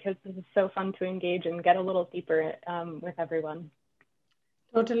over, because this is so fun to engage and get a little deeper with everyone.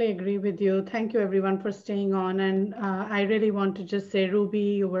 Totally agree with you. Thank you everyone for staying on. And I really want to just say, Ruby,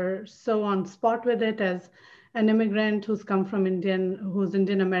 you were so on spot with it. As an immigrant who's come from who's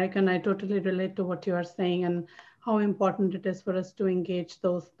Indian American, I totally relate to what you are saying and how important it is for us to engage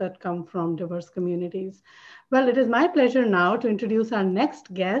those that come from diverse communities. Well, it is my pleasure now to introduce our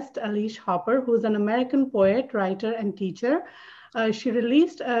next guest, Ailish Hopper, who's an American poet, writer, and teacher. She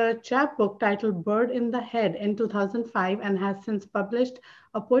released a chapbook titled Bird in the Head in 2005 and has since published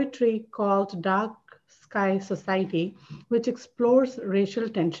a poetry called Dark Sky Society, which explores racial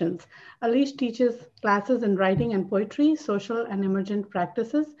tensions. Ailish teaches classes in writing and poetry, social and emergent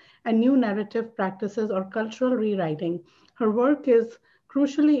practices, and new narrative practices or cultural rewriting. Her work is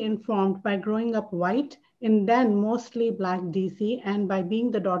crucially informed by growing up white in then mostly Black DC and by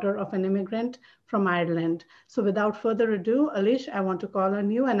being the daughter of an immigrant from Ireland. So without further ado, Ailish, I want to call on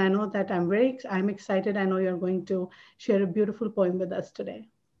you, and I know that I'm excited. I know you're going to share a beautiful poem with us today.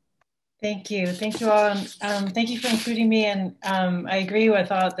 Thank you all. Thank you for including me, and I agree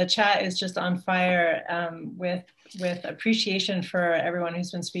with all. The chat is just on fire with appreciation for everyone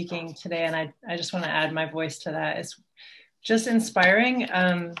who's been speaking today, and I just want to add my voice to that. It's just inspiring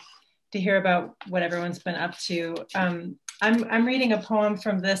to hear about what everyone's been up to. I'm reading a poem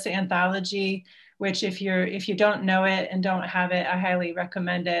from this anthology, which if you don't know it and don't have it, I highly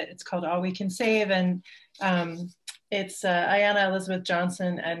recommend it. It's called All We Can Save, and it's Ayanna Elizabeth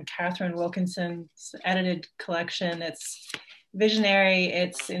Johnson and Catherine Wilkinson's edited collection. It's visionary,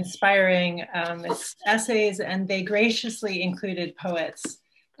 it's inspiring, it's essays, and they graciously included poets.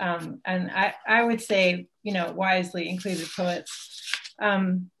 And I would say, wisely included poets.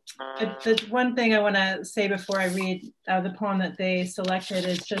 The one thing I want to say before I read the poem that they selected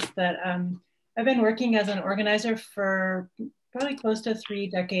is just that I've been working as an organizer for probably close to 3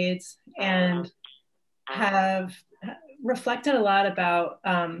 decades, and have reflected a lot about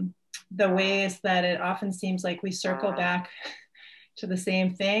the ways that it often seems like we circle back to the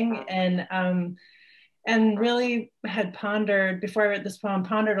same thing, and really had pondered, before I wrote this poem,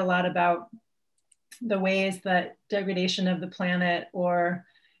 pondered a lot about the ways that degradation of the planet or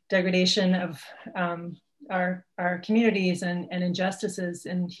degradation of our communities and injustices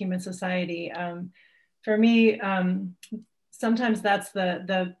in human society. For me, sometimes that's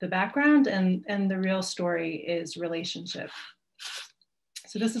the background, and the real story is relationship.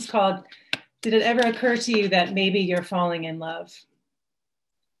 So this is called, Did It Ever Occur to You That Maybe You're Falling in Love?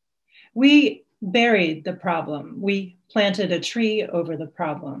 We buried the problem. We planted a tree over the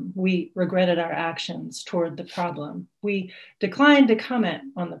problem. We regretted our actions toward the problem. We declined to comment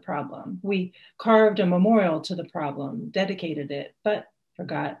on the problem. We carved a memorial to the problem, dedicated it, but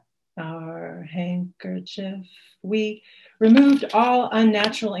forgot our handkerchief. We removed all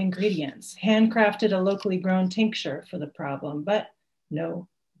unnatural ingredients, handcrafted a locally grown tincture for the problem, but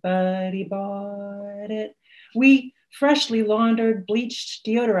nobody bought it. We freshly laundered, bleached,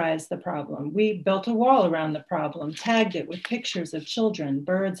 deodorized the problem. We built a wall around the problem, tagged it with pictures of children,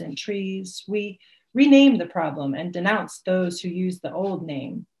 birds, and trees. We renamed the problem and denounced those who used the old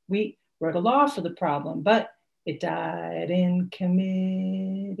name. We wrote a law for the problem, but it died in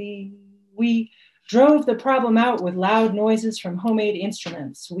committee. We drove the problem out with loud noises from homemade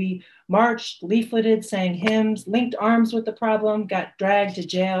instruments. We marched, leafleted, sang hymns, linked arms with the problem, got dragged to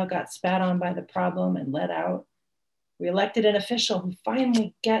jail, got spat on by the problem, and let out. We elected an official who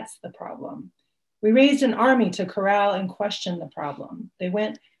finally gets the problem. We raised an army to corral and question the problem. They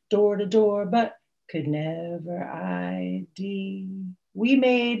went door to door, but could never ID. We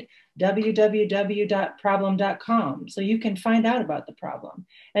made www.problem.com so you can find out about the problem,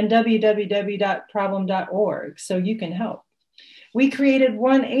 and www.problem.org so you can help. We created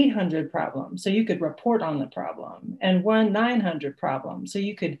 1-800-PROBLEM so you could report on the problem, and 1-900-PROBLEM so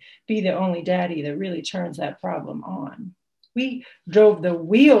you could be the only daddy that really turns that problem on. We drove the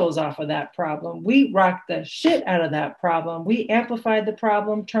wheels off of that problem. We rocked the shit out of that problem. We amplified the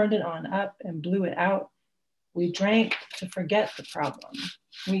problem, turned it on up, and blew it out. We drank to forget the problem.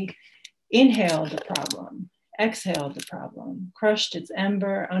 We inhaled the problem, exhaled the problem, crushed its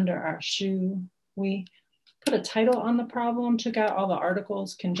ember under our shoe. We put a title on the problem, took out all the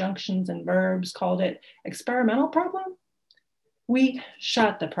articles, conjunctions, and verbs, called it experimental problem. We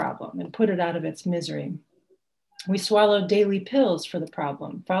shot the problem and put it out of its misery. We swallowed daily pills for the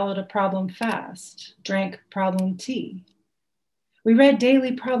problem, followed a problem fast, drank problem tea. We read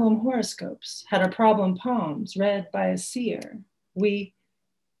daily problem horoscopes, had our problem poems read by a seer. We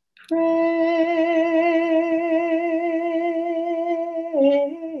prayed.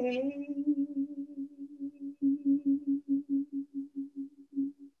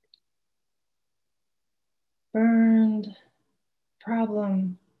 Burned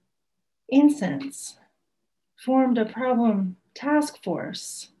problem incense, formed a problem task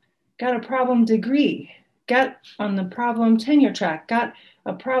force, got a problem degree, got on the problem tenure track, got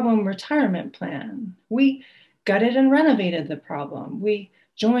a problem retirement plan. We gutted and renovated the problem. We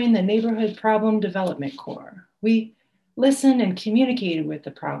joined the Neighborhood Problem Development Corps. We listened and communicated with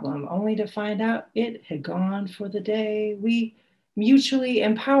the problem, only to find out it had gone for the day. We mutually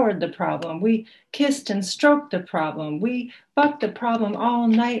empowered the problem. We kissed and stroked the problem. We fucked the problem all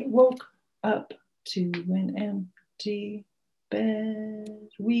night, woke up to an empty bed.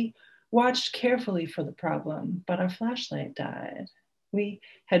 We watched carefully for the problem, but our flashlight died. We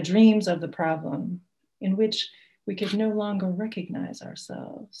had dreams of the problem in which we could no longer recognize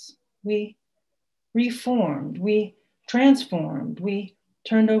ourselves. We reformed, we transformed, we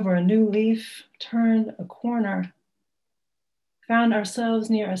turned over a new leaf, turned a corner, found ourselves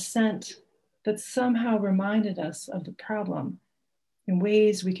near a scent that somehow reminded us of the problem in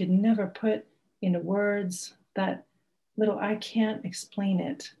ways we could never put into words, that little I can't explain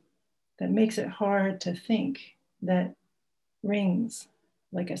it, that makes it hard to think, that rings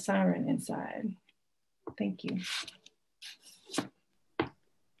like a siren inside. Thank you.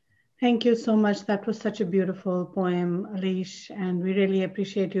 Thank you so much. That was such a beautiful poem, Ailish, and we really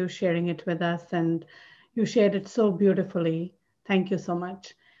appreciate you sharing it with us, and you shared it so beautifully. Thank you so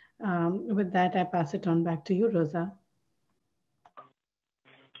much. With that, I pass it on back to you, Rosa.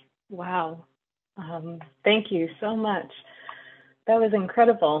 Wow. Thank you so much. That was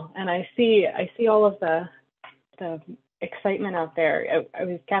incredible. And I see all of the excitement out there. I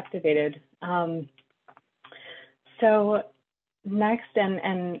was captivated. So next,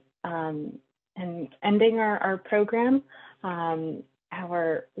 and ending our program,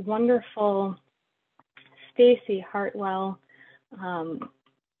 our wonderful Staci Hartwell,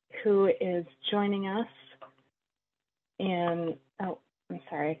 who is joining us in, oh, I'm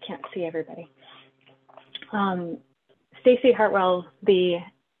sorry, I can't see everybody. Staci Hartwell, the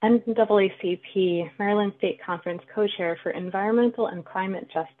NAACP Maryland State Conference co-chair for Environmental and Climate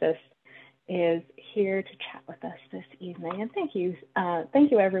Justice, is here to chat with us this evening. And thank you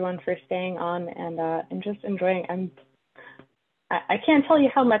everyone for staying on and just enjoying. I can't tell you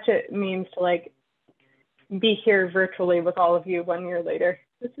how much it means to be here virtually with all of you 1 year later.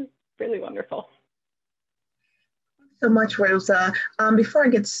 This is really wonderful. So much, Rosa. Before I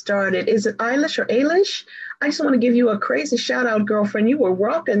get started, is it Ailish or Ailish? I just want to give you a crazy shout out, girlfriend. You were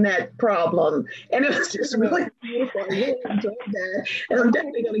rocking that problem. And it was just really beautiful. I really enjoyed that. And I'm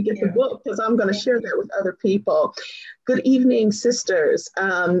definitely going to get the book because I'm going to share that with other people. Good evening, sisters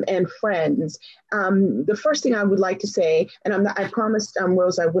and friends. The first thing I would like to say, and I promised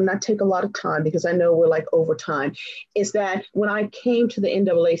Rosa I would not take a lot of time because I know we're over time, is that when I came to the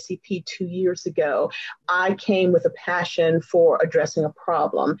NAACP 2 years ago, I came with a passion for addressing a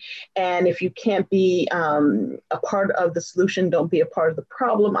problem. And if you can't be a part of the solution, don't be a part of the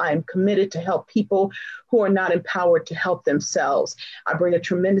problem. I am committed to help people who are not empowered to help themselves. I bring a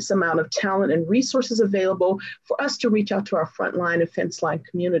tremendous amount of talent and resources available for us to reach out to our frontline and fence line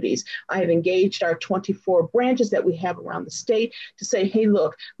communities. I have engaged our 24 branches that we have around the state to say, hey,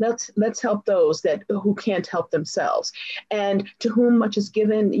 look, let's help those who can't help themselves. And to whom much is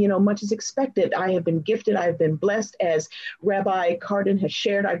given, much is expected. I have been gifted, I have been blessed, as Rabbi Cardin has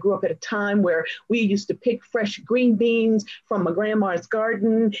shared. I grew up at a time where we used to pick fresh green beans from my grandma's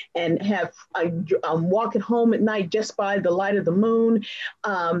garden and have walk at home at night just by the light of the moon,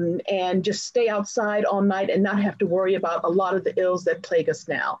 and just stay outside all night and not have to worry about a lot of the ills that plague us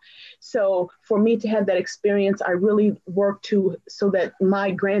now. So for me to have that experience, I really work so that my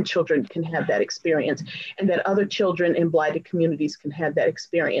grandchildren can have that experience and that other children in blighted communities can have that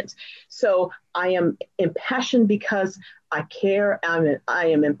experience. So I am impassioned because I care. I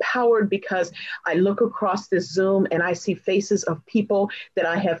am empowered because I look across this Zoom and I see faces of people that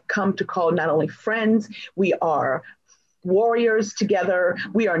I have come to call not only friends, we are warriors together.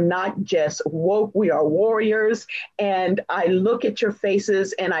 We are not just woke, we are warriors. And I look at your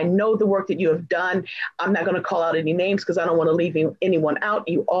faces and I know the work that you have done. I'm not going to call out any names because I don't want to leave anyone out.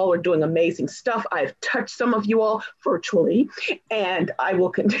 You all are doing amazing stuff. I've touched some of you all virtually, and I will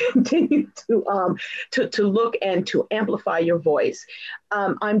continue to look and to amplify your voice.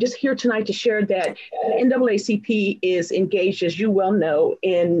 I'm just here tonight to share that NAACP is engaged, as you well know,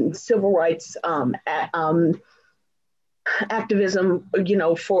 in civil rights activism,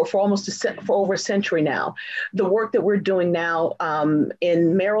 for almost for over a century now. The work that we're doing now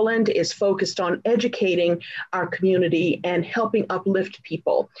in Maryland is focused on educating our community and helping uplift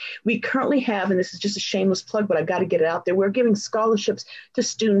people. We currently have, and this is just a shameless plug, but I got to get it out there, we're giving scholarships to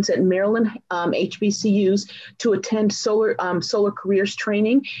students at Maryland HBCUs to attend solar careers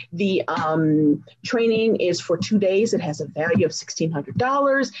training. The training is for 2 days. It has a value of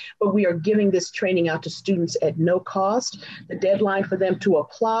 $1,600, but we are giving this training out to students at no cost. The deadline for them to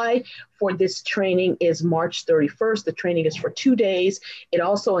apply for this training is March 31st. The training is for 2 days. It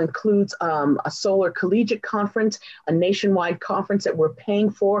also includes a solar collegiate conference, a nationwide conference that we're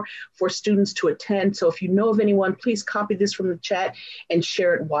paying for students to attend. So if you know of anyone, please copy this from the chat and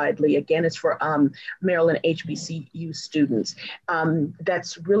share it widely. Again, it's for Maryland HBCU students.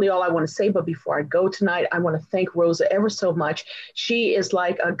 That's really all I want to say. But before I go tonight, I want to thank Rosa ever so much. She is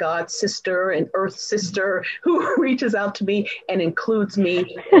like a God sister, an earth sister who reaches out to me and includes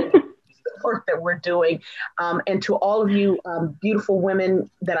me in the work that we're doing. And to all of you beautiful women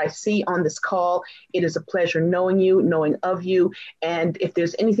that I see on this call, it is a pleasure knowing you, knowing of you. And if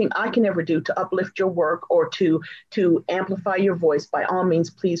there's anything I can ever do to uplift your work or to amplify your voice, by all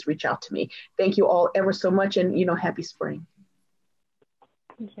means, please reach out to me. Thank you all ever so much, and happy spring.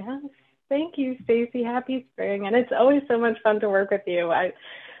 Yes, thank you, Staci. Happy spring. And it's always so much fun to work with you.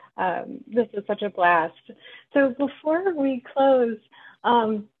 This is such a blast. So before we close,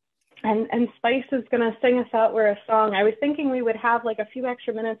 and Spice is going to sing us out with a song. I was thinking we would have like a few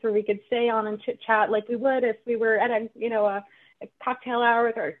extra minutes where we could stay on and chit chat like we would if we were at a cocktail hour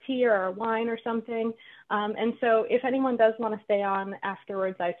with our tea or our wine or something. And so if anyone does want to stay on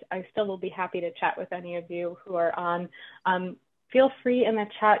afterwards, I still will be happy to chat with any of you who are on. Feel free in the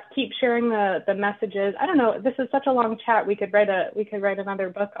chat, keep sharing the messages. I don't know, this is such a long chat. We could write another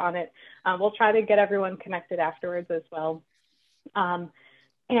book on it. We'll try to get everyone connected afterwards as well.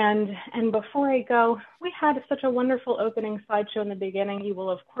 And before I go, we had such a wonderful opening slideshow in the beginning. You will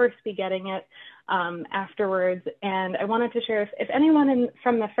of course be getting it afterwards. And I wanted to share if anyone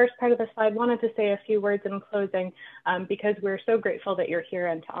from the first part of the slide wanted to say a few words in closing, because we're so grateful that you're here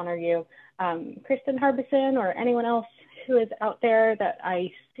and to honor you. Kristen Harbison or anyone else who is out there that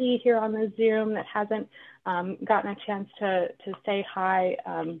I see here on the Zoom that hasn't gotten a chance to say hi,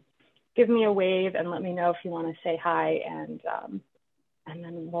 give me a wave and let me know if you want to say hi, and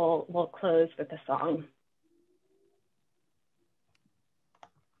then we'll close with a song.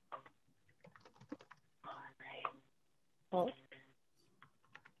 All right. Well,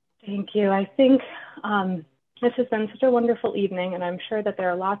 thank you. I think this has been such a wonderful evening, and I'm sure that there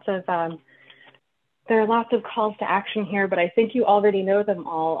are lots of calls to action here, but I think you already know them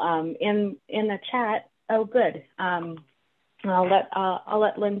all. In the chat. Oh, good. I'll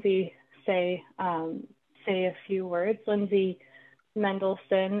let Lindsay say a few words. Lindsay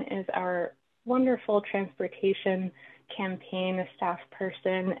Mendelson is our wonderful transportation campaign staff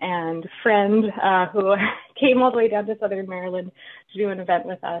person and friend who came all the way down to Southern Maryland to do an event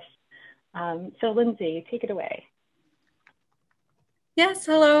with us. So Lindsay, take it away. Yes,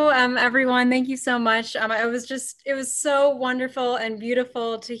 hello everyone. Thank you so much. It was so wonderful and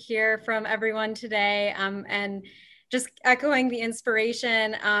beautiful to hear from everyone today, and just echoing the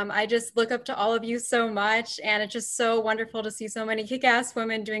inspiration. I just look up to all of you so much, and it's just so wonderful to see so many kick-ass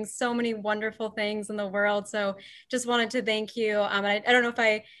women doing so many wonderful things in the world. So just wanted to thank you. I don't know if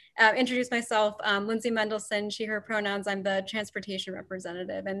I introduced myself, Lindsay Mendelson, she, her pronouns. I'm the transportation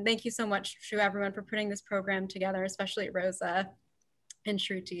representative, and thank you so much to everyone for putting this program together, especially Rosa and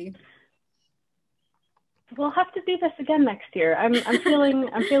Shruti. We'll have to do this again next year. I'm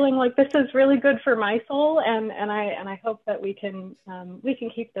feeling like this is really good for my soul, and I hope that we can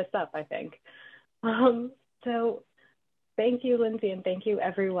keep this up. I think. So, thank you, Lindsay, and thank you,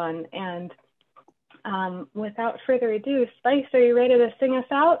 everyone. And without further ado, Spice, are you ready to sing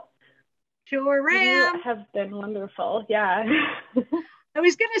us out? Sure am. You have been wonderful. Yeah. I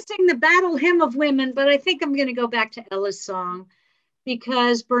was going to sing the Battle Hymn of Women, but I think I'm going to go back to Ella's song,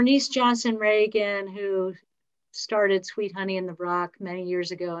 because Bernice Johnson Reagan, who started Sweet Honey in the Rock many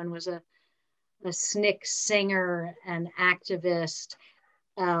years ago and was a SNCC singer and activist,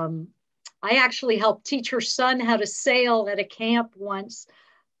 I actually helped teach her son how to sail at a camp once,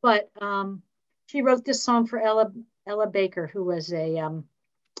 but she wrote this song for Ella Baker, who was a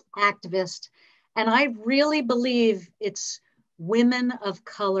activist. And I really believe it's women of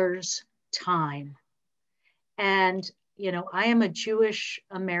color's time. And, you know, I am a Jewish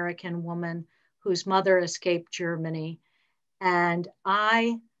American woman whose mother escaped Germany. And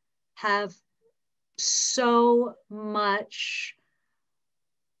I have so much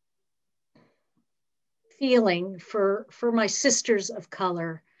feeling for my sisters of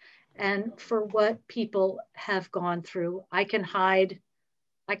color and for what people have gone through. I can hide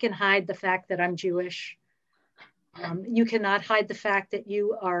the fact that I'm Jewish. You cannot hide the fact that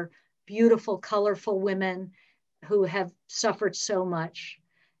you are beautiful, colorful women who have suffered so much.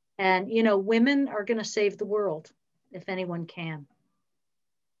 And, you know, women are going to save the world if anyone can.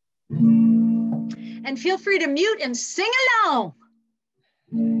 And feel free to mute and sing along.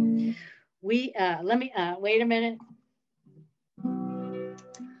 Wait a minute.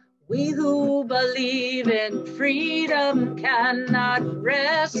 We who believe in freedom cannot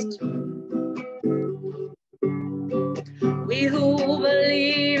rest. We who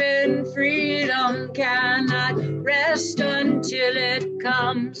believe in freedom cannot rest until it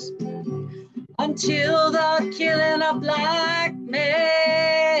comes. Until the killing of black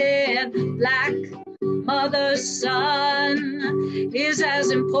men, black mother's son is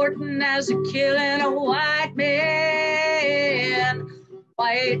as important as the killing of white men,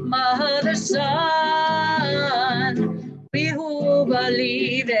 white mother's son. We who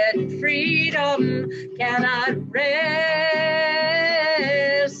believe in freedom cannot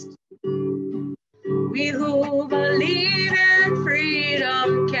rest. We who believe in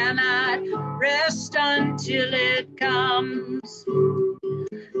freedom cannot rest until it comes.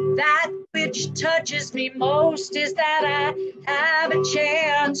 That which touches me most is that I have a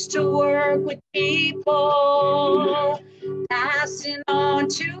chance to work with people, passing on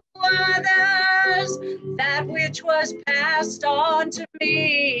to others that which was passed on to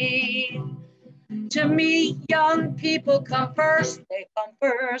me. To me, young people come first, they come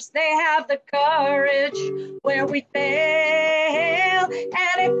first. They have the courage where we fail.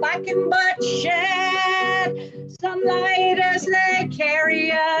 And if I can but shed some light as they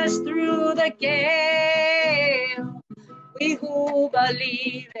carry us through the gale, we who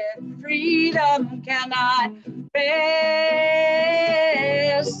believe in freedom cannot rest.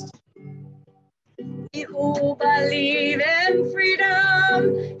 We who believe in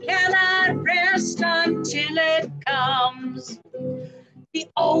freedom cannot rest until it comes. The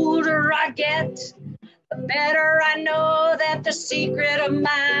older I get, the better I know that the secret of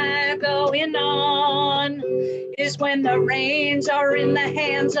my going on is when the reins are in the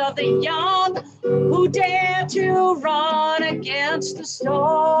hands of the young who dare to run against the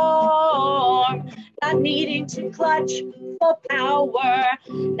storm, not needing to clutch for power,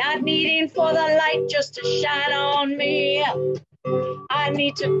 not needing for the light just to shine on me. I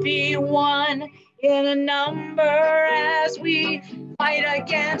need to be one in a number as we fight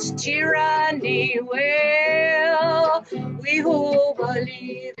against tyranny. Well, we who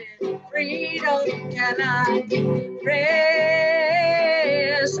believe in freedom cannot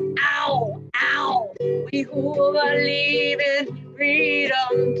rest. Ow, ow. We who believe in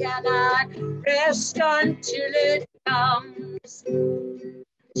freedom cannot rest until it comes.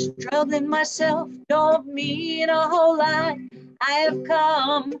 Struggling myself don't mean a whole lot. I have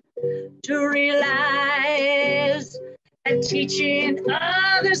come to realize that teaching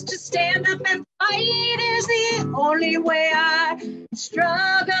others to stand up and fight is the only way our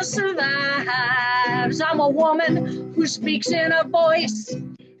struggle survives. I'm a woman who speaks in a voice,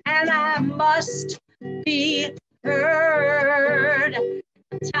 and I must be heard.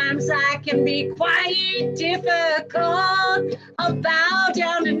 Sometimes I can be quite difficult. I'll bow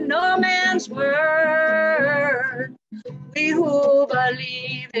down to no man's word. We who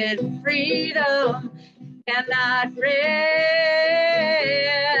believe in freedom cannot rest.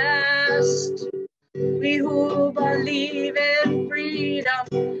 We who believe in freedom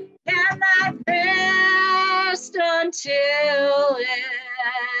cannot rest until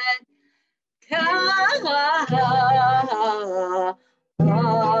it comes.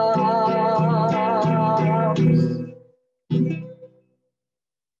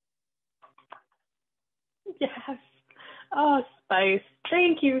 Yes. Oh, Spice,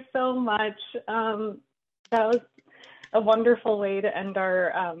 thank you so much. That was a wonderful way to end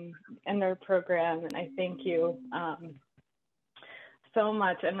our program, and I thank you so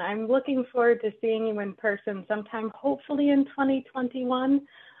much. And I'm looking forward to seeing you in person sometime, hopefully in 2021.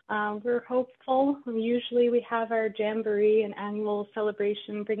 We're hopeful. Usually we have our jamboree and annual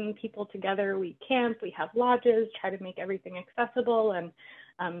celebration, bringing people together. We camp, we have lodges, try to make everything accessible, and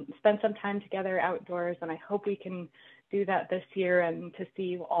spend some time together outdoors. And I hope we can do that this year and to see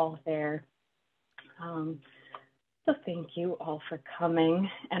you all there. So thank you all for coming.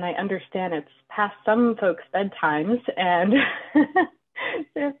 And I understand it's past some folks' bedtimes, and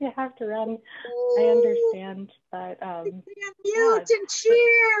so if you have to run, I understand. But unmute and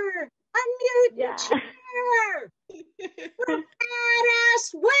cheer. Unmute and cheer. We're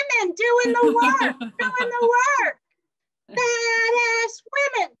badass women doing the work. Doing the work. Badass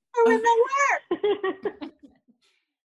women doing the work.